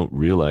people don't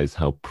realize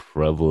how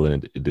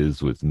prevalent it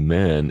is with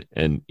men.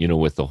 And,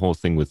 with the whole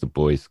thing with the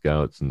Boy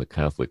Scouts and the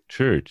Catholic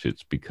Church,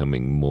 it's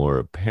becoming more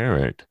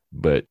apparent,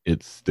 but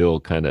it's still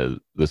kind of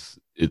this,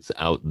 it's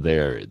out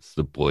there. It's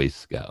the Boy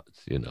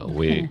Scouts,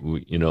 we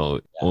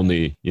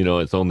only,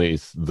 it's only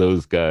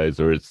those guys,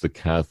 or it's the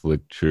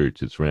Catholic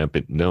Church. It's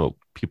rampant. No,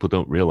 people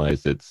don't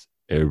realize it's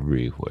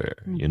everywhere,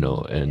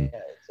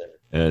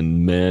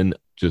 and men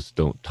just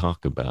don't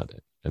talk about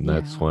it. And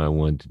that's why I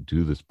wanted to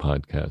do this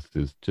podcast,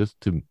 is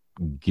just to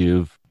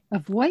give a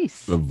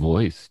voice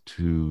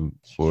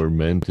for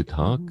men to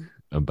talk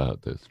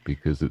about this,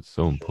 because it's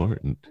so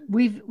important.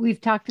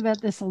 We've talked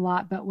about this a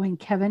lot, but when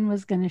Kevin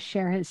was going to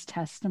share his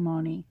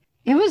testimony,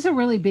 it was a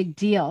really big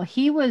deal.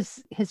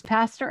 His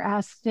pastor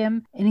asked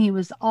him and he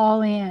was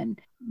all in,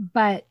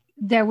 but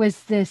there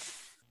was this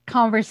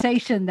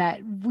conversation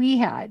that we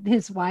had,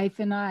 his wife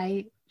and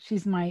I,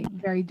 she's my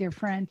very dear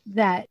friend,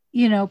 that,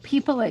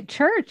 people at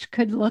church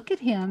could look at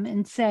him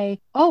and say,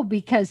 oh,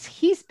 because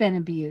he's been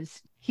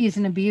abused, he's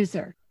an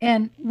abuser.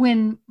 And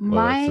when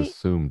that's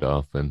assumed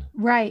often.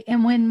 Right.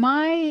 And when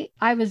I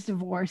was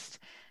divorced,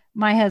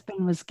 my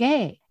husband was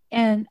gay.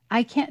 And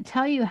I can't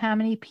tell you how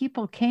many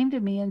people came to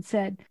me and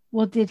said,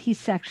 well, did he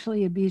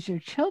sexually abuse your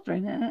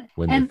children?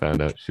 When they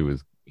found out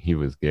he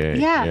was gay.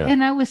 Yeah.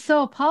 And I was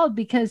so appalled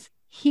because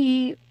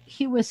he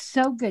was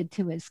so good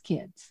to his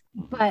kids.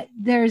 But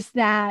there's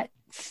that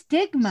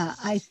stigma,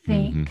 I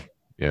think,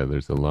 Yeah,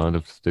 there's a lot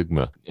of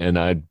stigma.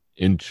 And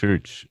in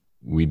church,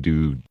 we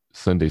do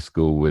Sunday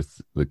school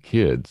with the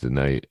kids, and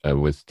I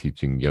was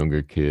teaching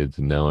younger kids,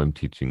 and now I'm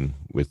teaching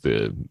with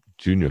the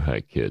junior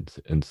high kids.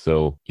 And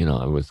so,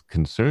 I was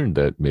concerned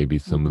that maybe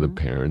some of the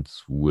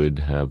parents would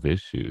have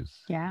issues.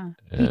 Yeah.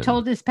 He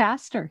told his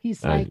pastor,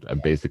 he's like, I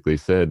basically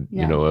said,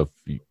 if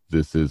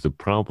this is a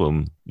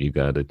problem, you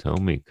got to tell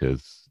me,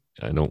 because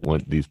I don't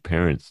want these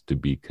parents to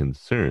be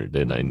concerned.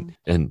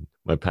 And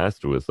my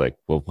pastor was like,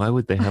 well, why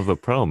would they have a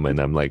problem? And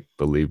I'm like,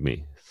 believe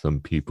me, some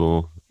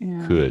people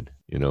could.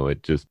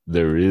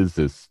 There is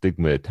a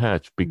stigma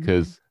attached,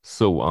 because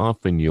so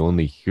often you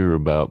only hear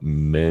about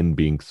men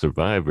being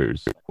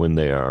survivors when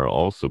they are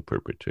also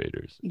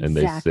perpetrators. Exactly. And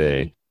they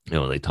say,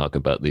 they talk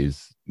about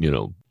these,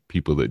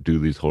 people that do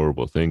these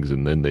horrible things,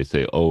 and then they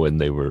say, oh, and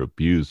they were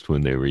abused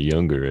when they were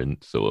younger. And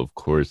so, of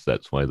course,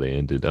 that's why they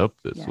ended up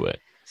this way.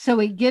 So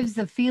it gives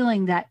the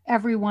feeling that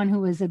everyone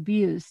who is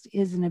abused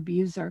is an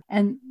abuser.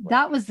 And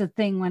that was the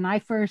thing when I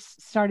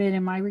first started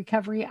in my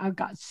recovery, I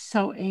got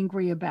so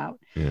angry about.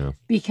 Yeah.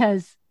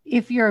 Because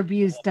if you're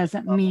abused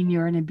doesn't mean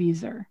you're an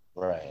abuser.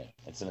 Right.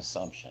 It's an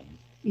assumption.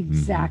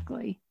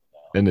 Exactly.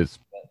 And it's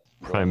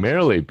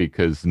primarily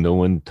because no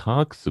one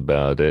talks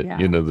about it. Yeah.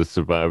 The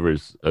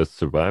survivors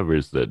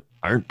that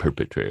aren't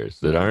perpetrators,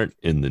 that aren't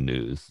in the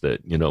news, that,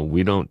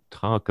 we don't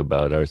talk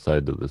about our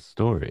side of the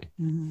story.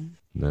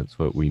 And that's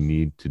what we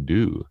need to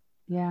do.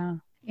 Yeah.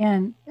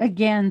 And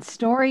again,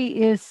 story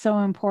is so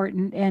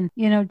important. And,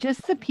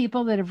 just the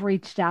people that have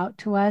reached out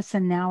to us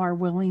and now are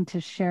willing to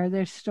share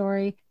their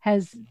story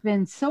has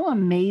been so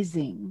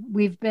amazing.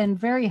 We've been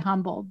very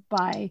humbled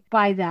by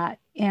that.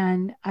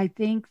 And I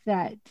think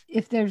that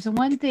if there's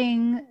one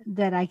thing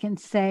that I can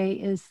say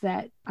is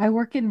that I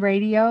work in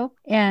radio,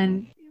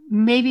 and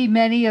maybe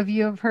many of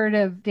you have heard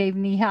of Dave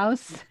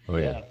Niehaus. Oh,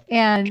 yeah.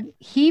 And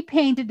he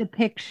painted a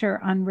picture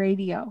on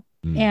radio.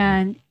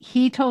 And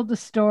he told the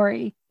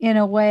story in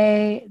a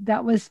way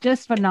that was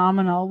just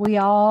phenomenal. We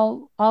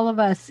all of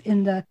us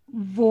in the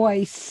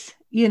voice,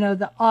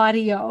 the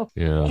audio,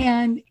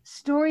 and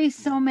story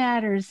so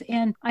matters.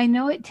 And I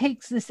know it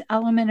takes this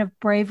element of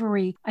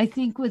bravery. I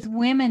think with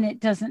women, it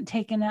doesn't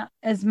take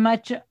as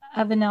much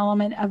of an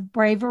element of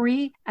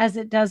bravery as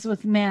it does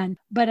with men.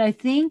 But I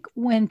think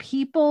when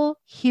people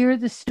hear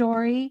the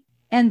story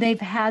and they've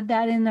had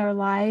that in their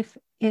life,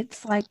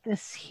 it's like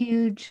this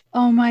huge,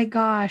 oh my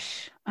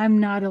gosh, I'm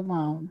not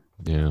alone.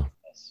 Yeah.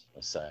 That's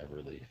a sigh of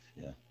relief.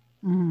 Yeah.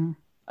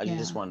 I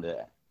just wanted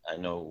to, I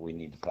know we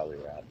need to probably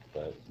wrap,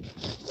 but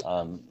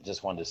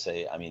just wanted to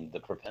say, the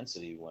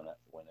propensity when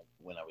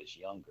I was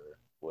younger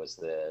was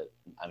that,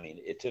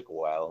 it took a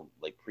while,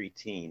 like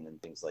preteen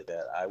and things like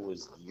that. I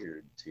was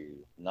geared to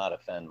not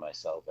offend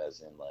myself,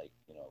 as in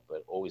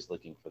but always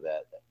looking for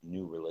that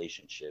new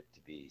relationship to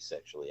be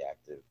sexually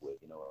active with,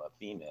 a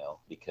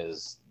female,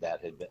 because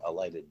a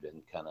light had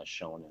been kind of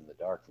shown in the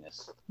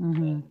darkness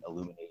and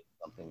illuminated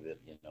something that,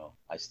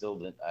 I still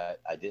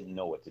didn't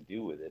know what to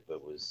do with it,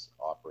 but was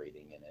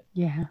operating in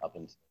it up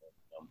until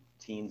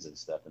teens and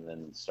stuff, and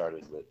then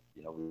started with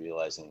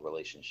realizing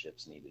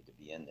relationships needed to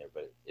be in there.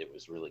 But it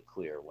was really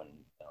clear when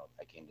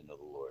I came to know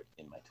the Lord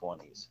in my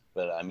 20s.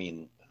 But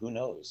who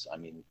knows?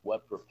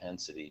 What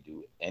propensity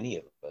do any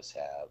of us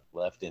have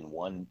left in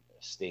one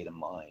state of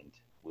mind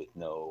with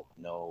no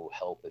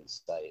help in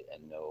sight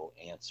and no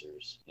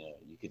answers?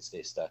 You could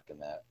stay stuck in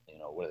that,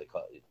 what do they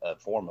call it? A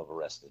form of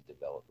arrested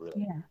development,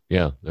 really.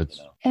 Yeah,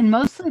 that's and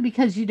mostly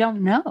because you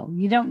don't know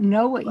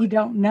what you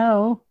don't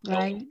know,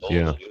 right?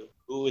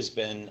 Who has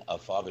been a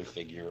father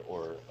figure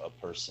or a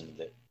person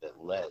that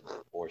led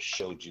or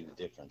showed you the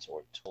difference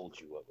or told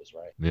you what was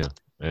right? Yeah.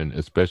 And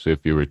especially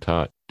if you were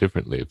taught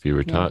differently, if you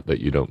were taught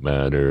that you don't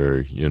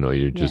matter,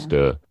 you're just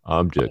a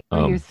object.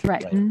 Or you're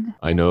threatened.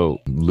 I know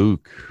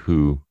Luke,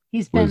 who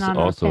he's been was on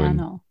also our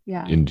panel.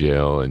 in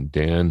jail, and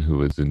Dan, who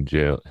was in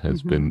jail,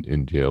 has been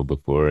in jail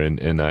before.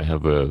 And I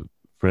have a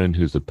friend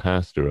who's a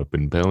pastor up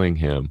in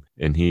Bellingham,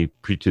 and he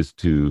preaches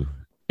to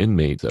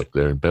inmates up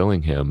there in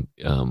Bellingham.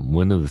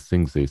 One of the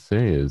things they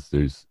say is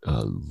there's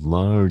a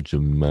large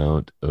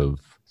amount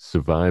of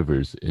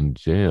survivors in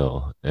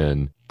jail,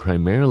 and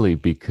primarily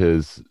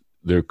because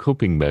their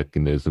coping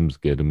mechanisms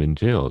get them in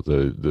jail.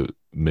 The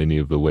many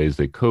of the ways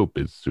they cope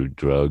is through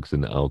drugs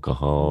and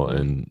alcohol,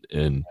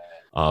 and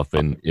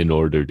often in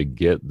order to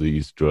get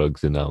these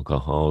drugs and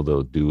alcohol,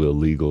 they'll do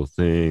illegal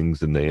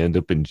things, and they end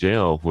up in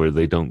jail where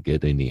they don't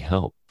get any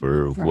help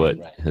for what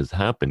has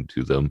happened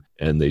to them,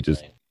 and they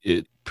just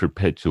it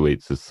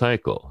perpetuates a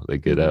cycle. They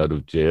get out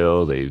of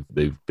jail,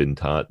 they've been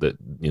taught that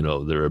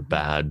they're a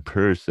bad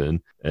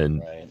person,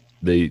 and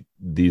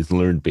these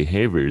learned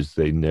behaviors,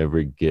 they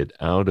never get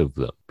out of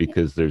them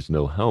because there's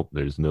no help.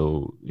 There's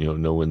no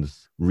no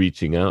one's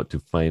reaching out to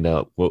find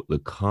out what the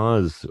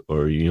cause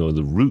or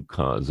the root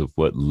cause of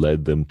what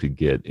led them to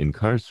get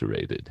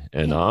incarcerated.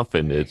 And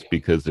often it's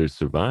because they're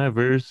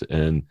survivors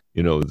and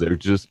they're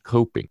just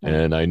coping.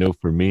 And I know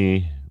for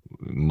me,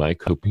 my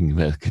coping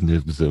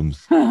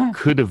mechanisms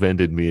could have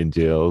ended me in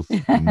jails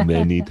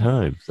many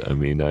times. I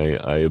mean,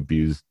 I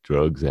abused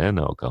drugs and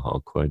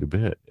alcohol quite a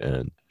bit.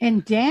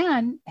 And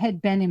Dan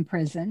had been in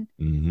prison,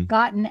 mm-hmm.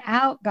 gotten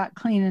out, got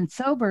clean and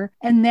sober,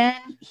 and then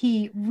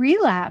he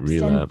relapsed.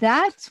 And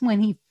that's when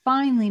he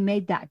finally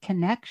made that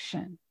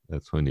connection.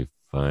 That's when he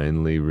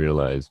finally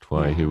realized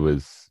why he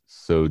was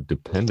so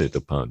dependent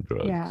upon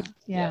drugs.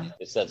 Yeah.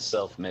 It's that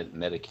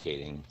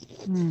self-medicating.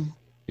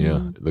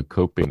 The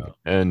coping.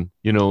 And,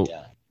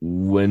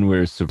 when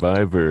we're a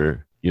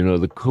survivor,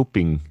 the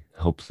coping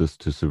helps us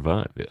to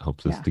survive. It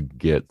helps us to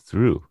get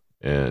through.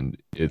 And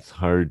it's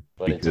hard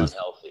because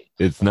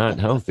it's not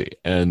healthy.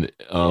 And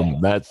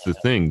that's the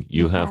thing.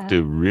 You have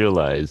to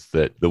realize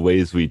that the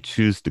ways we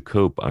choose to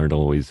cope aren't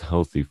always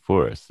healthy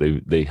for us.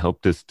 They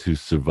helped us to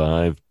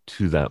survive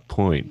to that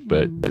point,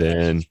 but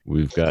then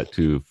we've got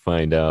to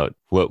find out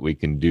what we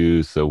can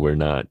do so we're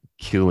not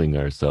killing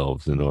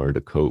ourselves in order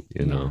to cope,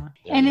 They're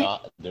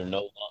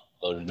no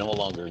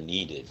longer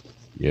needed.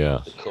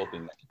 The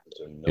coping mechanisms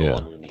are no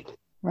longer needed.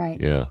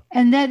 Right. Yeah.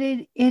 And that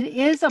it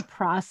is a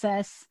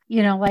process,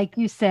 like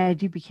you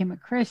said, you became a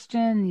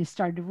Christian, you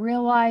started to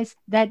realize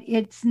that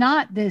it's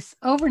not this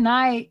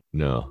overnight,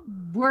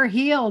 we're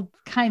healed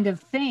kind of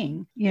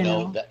thing,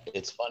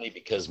 it's funny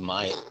because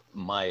my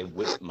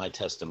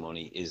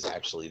testimony is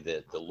actually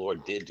that the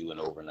Lord did do an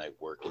overnight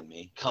work in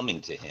me coming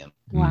to him.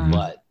 Wow.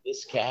 But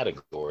this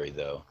category,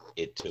 though,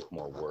 it took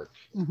more work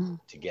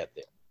to get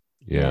there.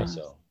 Yeah.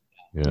 So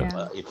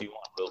if you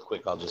want real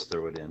quick, I'll just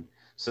throw it in.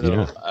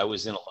 So I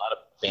was in a lot of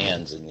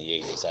bands in the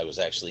 80s. I was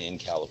actually in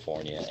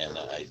California, and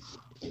I,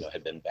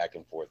 had been back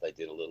and forth. I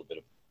did a little bit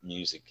of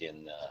music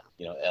in,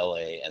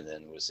 LA, and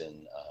then was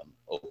in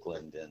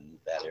Oakland and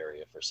that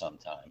area for some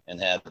time, and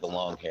had the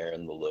long hair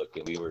and the look.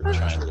 And we were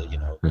trying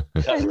to,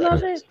 cut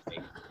records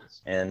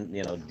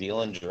and,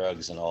 dealing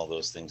drugs and all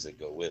those things that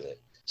go with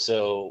it.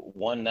 So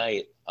one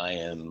night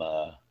I'm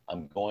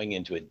going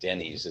into a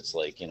Denny's. It's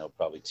like,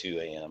 probably 2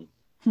 a.m.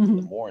 in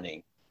the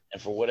morning.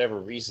 And for whatever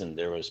reason,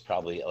 there was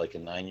probably like a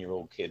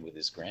 9-year-old kid with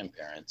his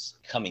grandparents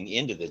coming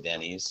into the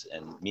Denny's,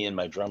 and me and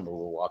my drummer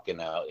were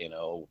walking out,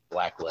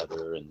 black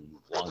leather and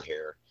long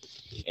hair.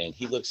 And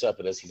he looks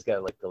up at us. He's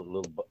got like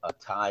a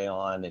tie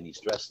on, and he's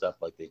dressed up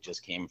like they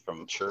just came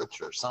from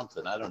church or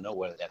something. I don't know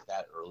what at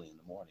that early in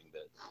the morning,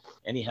 but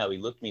anyhow, he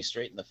looked me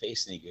straight in the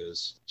face and he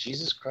goes,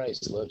 "Jesus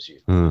Christ loves you."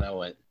 And I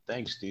went,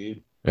 "Thanks,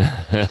 dude."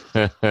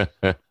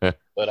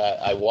 But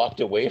I walked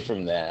away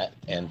from that,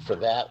 and for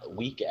that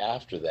week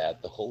after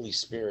that, the Holy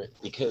Spirit,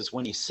 because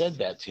when he said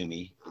that to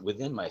me,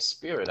 within my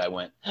spirit, I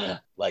went,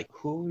 like,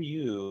 who are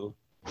you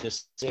to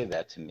say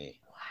that to me?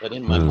 But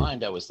in my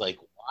mind, I was like,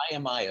 why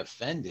am I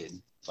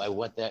offended by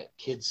what that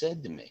kid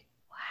said to me?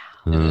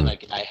 Wow. And then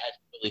I had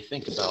to really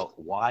think about,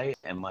 why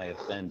am I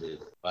offended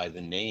by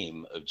the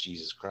name of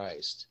Jesus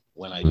Christ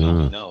when I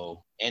don't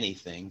know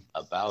anything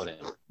about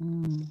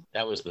him?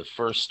 That was the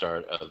first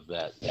start of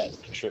that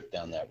trip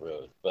down that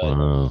road.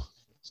 But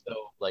so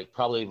like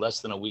probably less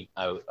than a week,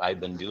 I've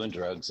been doing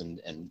drugs and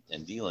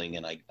dealing,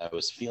 and I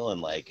was feeling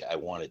like I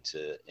wanted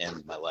to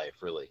end my life,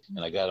 really.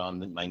 And I got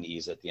on my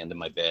knees at the end of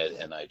my bed,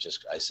 and I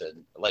said,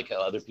 like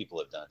how other people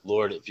have done,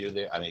 "Lord, if you're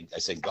there," I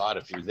said, "God,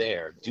 if you're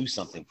there, do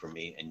something for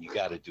me, and you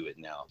got to do it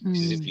now,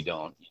 because if you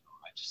don't,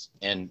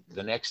 and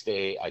the next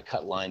day I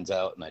cut lines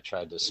out and I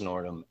tried to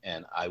snort them,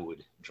 and I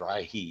would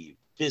dry heave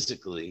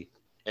physically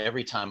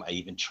every time I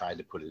even tried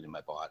to put it in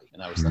my body.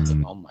 And I was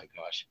thinking, oh my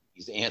gosh,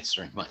 he's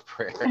answering my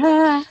prayer.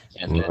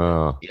 And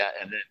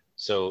then,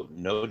 so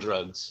no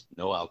drugs,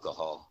 no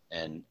alcohol,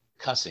 and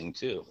cussing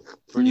too,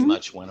 pretty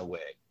much went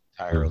away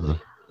entirely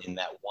in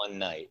that one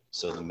night.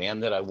 So the man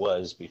that I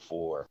was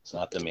before, it's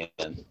not the man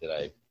that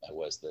I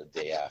was the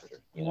day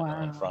after,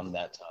 and from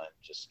that time,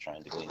 just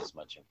trying to glean as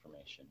much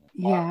information.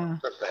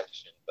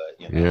 Perfection, but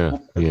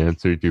he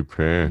answered your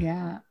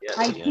prayer.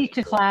 I teach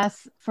a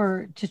class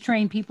to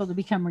train people to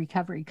become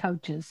recovery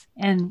coaches,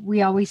 and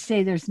we always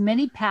say there's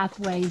many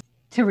pathways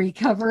to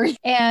recovery.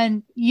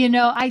 And,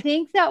 I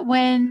think that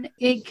when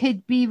it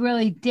could be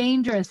really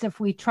dangerous if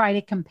we try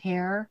to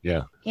compare.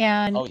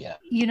 And,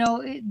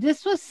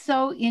 this was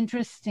so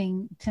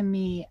interesting to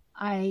me.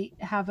 I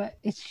have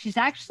she's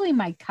actually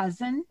my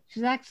cousin.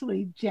 She's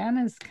actually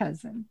Jana's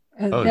cousin.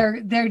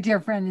 Their dear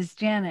friend is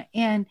Jana,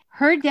 and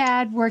her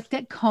dad worked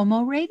at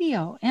Como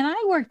Radio, and I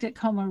worked at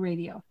Como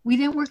Radio. We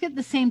didn't work at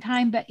the same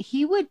time, but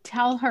he would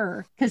tell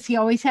her, because he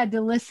always had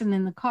to listen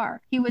in the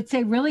car, he would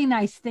say really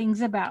nice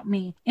things about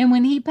me. And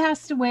when he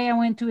passed away, I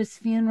went to his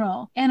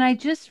funeral, and I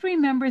just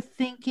remember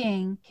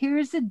thinking,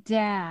 here's a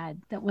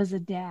dad that was a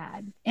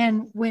dad.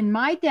 And when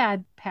my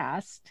dad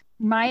passed,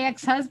 my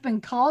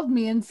ex-husband called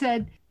me and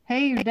said,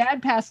 "Hey, your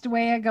dad passed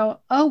away." I go,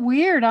 "Oh,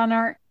 weird,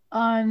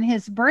 on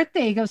his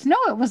birthday." He goes, "No,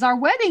 it was our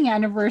wedding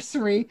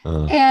anniversary."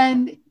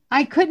 And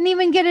I couldn't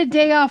even get a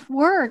day off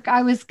work.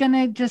 I was going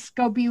to just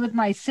go be with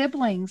my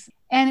siblings.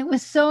 And it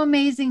was so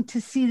amazing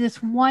to see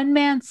this one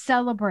man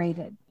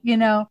celebrated,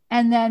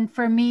 and then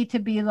for me to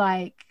be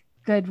like,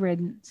 good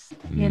riddance,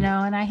 and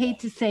I hate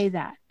to say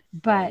that,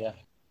 but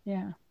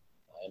I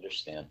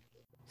understand.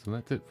 So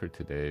that's it for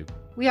today.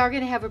 We are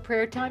going to have a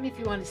prayer time if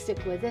you want to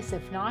stick with us.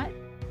 If not,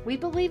 we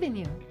believe in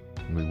you.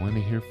 We want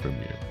to hear from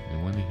you.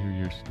 We want to hear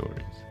your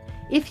stories.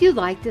 If you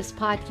like this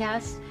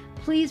podcast,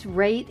 please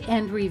rate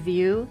and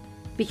review,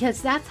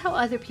 because that's how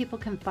other people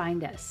can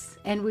find us.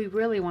 And we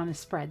really want to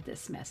spread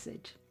this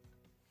message.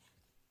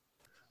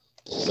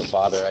 So,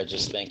 Father, I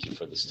just thank you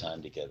for this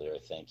time together. I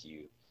thank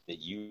you that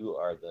you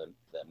are the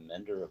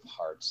mender of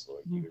hearts,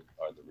 Lord. You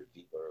are the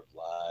revealer of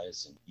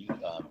lies, and you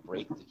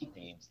break the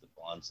chains, the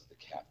bonds of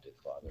the captive,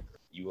 Father.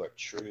 You are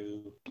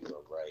true, you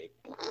are right,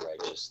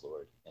 righteous,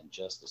 Lord, and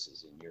justice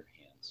is in your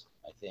hands.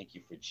 I thank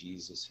you for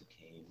Jesus, who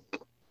came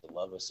to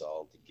love us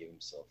all, to give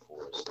himself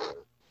for us,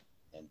 Lord,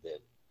 and that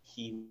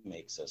he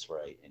makes us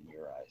right in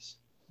your eyes,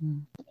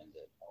 and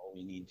that all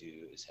we need to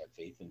do is have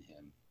faith in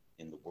him,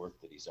 in the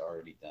work that he's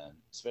already done,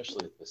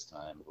 especially at this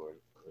time, Lord,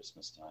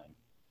 Christmas time,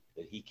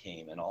 that he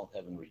came and all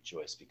heaven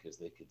rejoiced because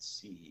they could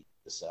see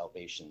the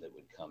salvation that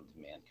would come to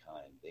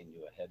mankind. They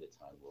knew ahead of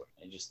time, Lord.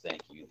 I just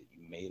thank you that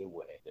you made a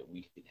way that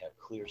we could have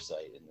clear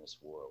sight in this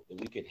world, that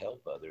we could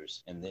help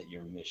others, and that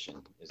your mission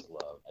is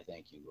love. I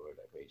thank you, Lord.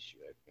 I praise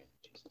you. I pray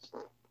in Jesus'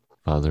 name.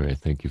 Father, I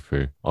thank you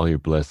for all your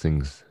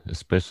blessings,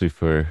 especially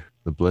for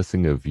the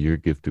blessing of your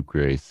gift of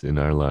grace in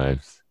our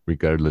lives,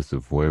 regardless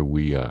of where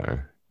we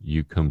are.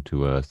 You come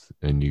to us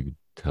and you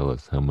tell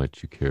us how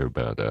much you care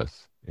about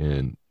us.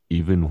 And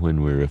even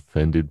when we're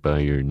offended by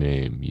your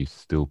name, you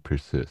still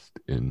persist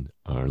in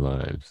our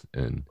lives.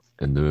 And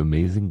the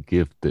amazing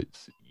gift that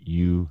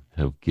you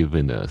have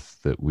given us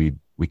that we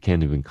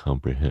can't even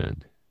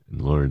comprehend.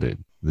 And Lord, at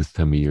this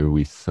time of year,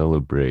 we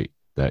celebrate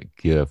that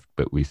gift,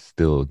 but we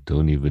still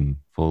don't even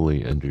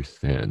fully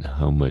understand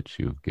how much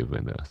you've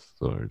given us,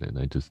 Lord. And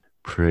I just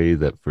pray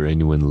that for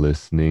anyone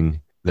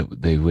listening,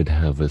 that they would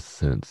have a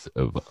sense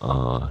of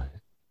awe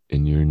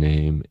in your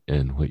name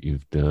and what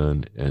you've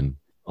done, and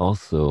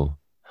also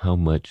how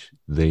much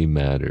they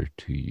matter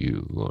to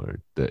you,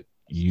 Lord, that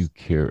you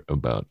care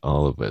about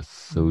all of us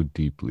so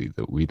deeply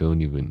that we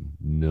don't even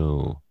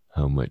know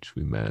how much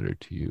we matter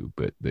to you,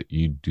 but that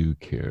you do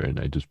care. And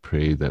I just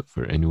pray that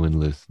for anyone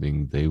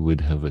listening, they would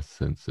have a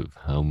sense of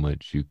how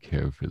much you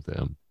care for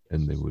them,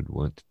 and they would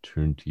want to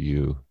turn to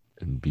you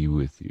and be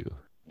with you.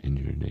 In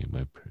your name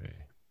I pray.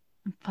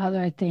 Father,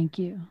 I thank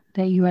you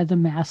that you are the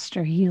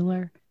master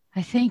healer.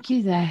 I thank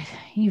you that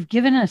you've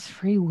given us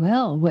free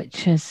will,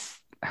 which has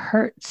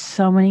hurt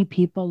so many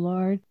people,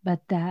 Lord,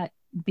 but that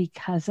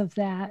because of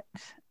that,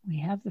 we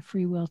have the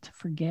free will to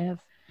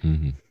forgive.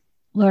 Mm-hmm.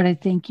 Lord, I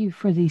thank you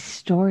for these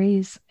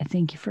stories. I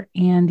thank you for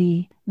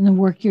Andy and the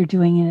work you're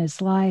doing in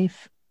his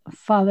life.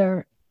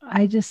 Father,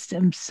 I just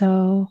am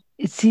so,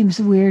 it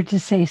seems weird to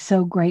say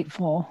so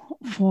grateful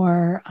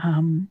for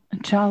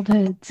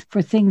childhood,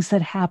 for things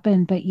that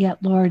happened, but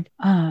yet, Lord,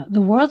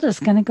 the world is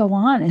going to go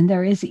on and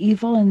there is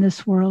evil in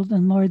this world.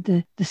 And Lord,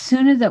 the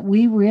sooner that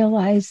we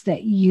realize that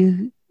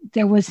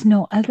there was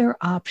no other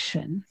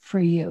option for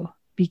you,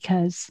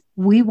 because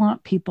we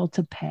want people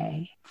to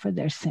pay for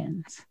their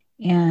sins.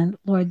 And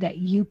Lord, that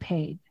you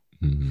paid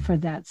for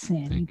that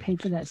sin. You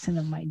paid for that sin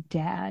of my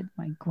dad,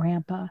 my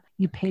grandpa.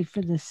 You paid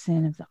for the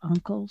sin of the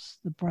uncles,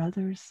 the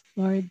brothers.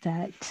 Lord,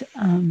 that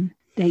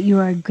you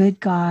are a good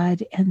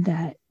God, and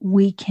that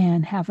we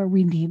can have a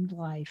redeemed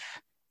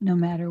life no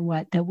matter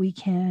what, that we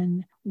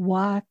can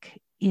walk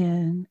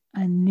in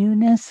a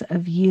newness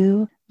of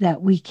you,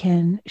 that we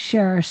can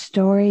share our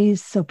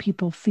stories so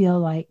people feel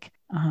like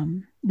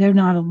they're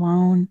not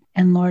alone.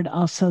 And Lord,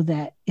 also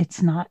that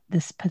it's not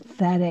this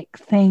pathetic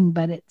thing,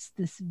 but it's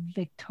this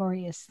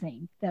victorious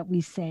thing that we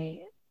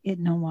say it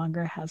no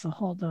longer has a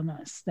hold on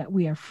us, that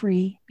we are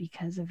free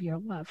because of your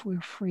love.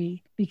 We're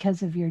free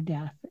because of your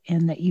death,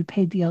 and that you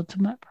paid the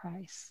ultimate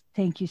price.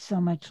 Thank you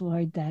so much,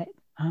 Lord, that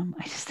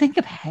I just think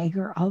of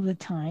Hagar all the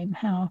time,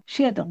 how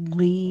she had to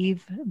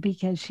leave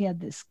because she had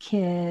this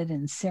kid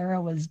and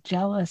Sarah was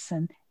jealous.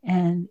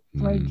 And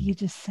Lord, you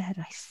just said,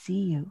 I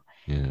see you.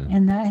 Yeah.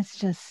 And that has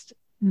just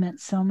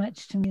meant so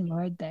much to me,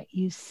 Lord, that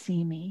you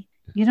see me.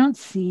 You don't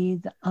see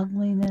the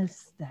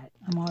ugliness that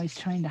I'm always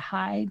trying to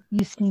hide.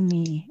 You see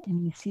me,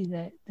 and you see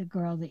the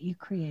girl that you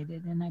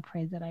created. And I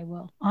pray that I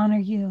will honor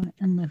you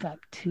and live up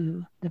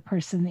to the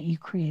person that you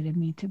created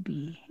me to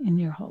be, in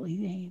your holy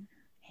name.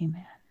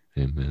 Amen.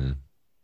 Amen.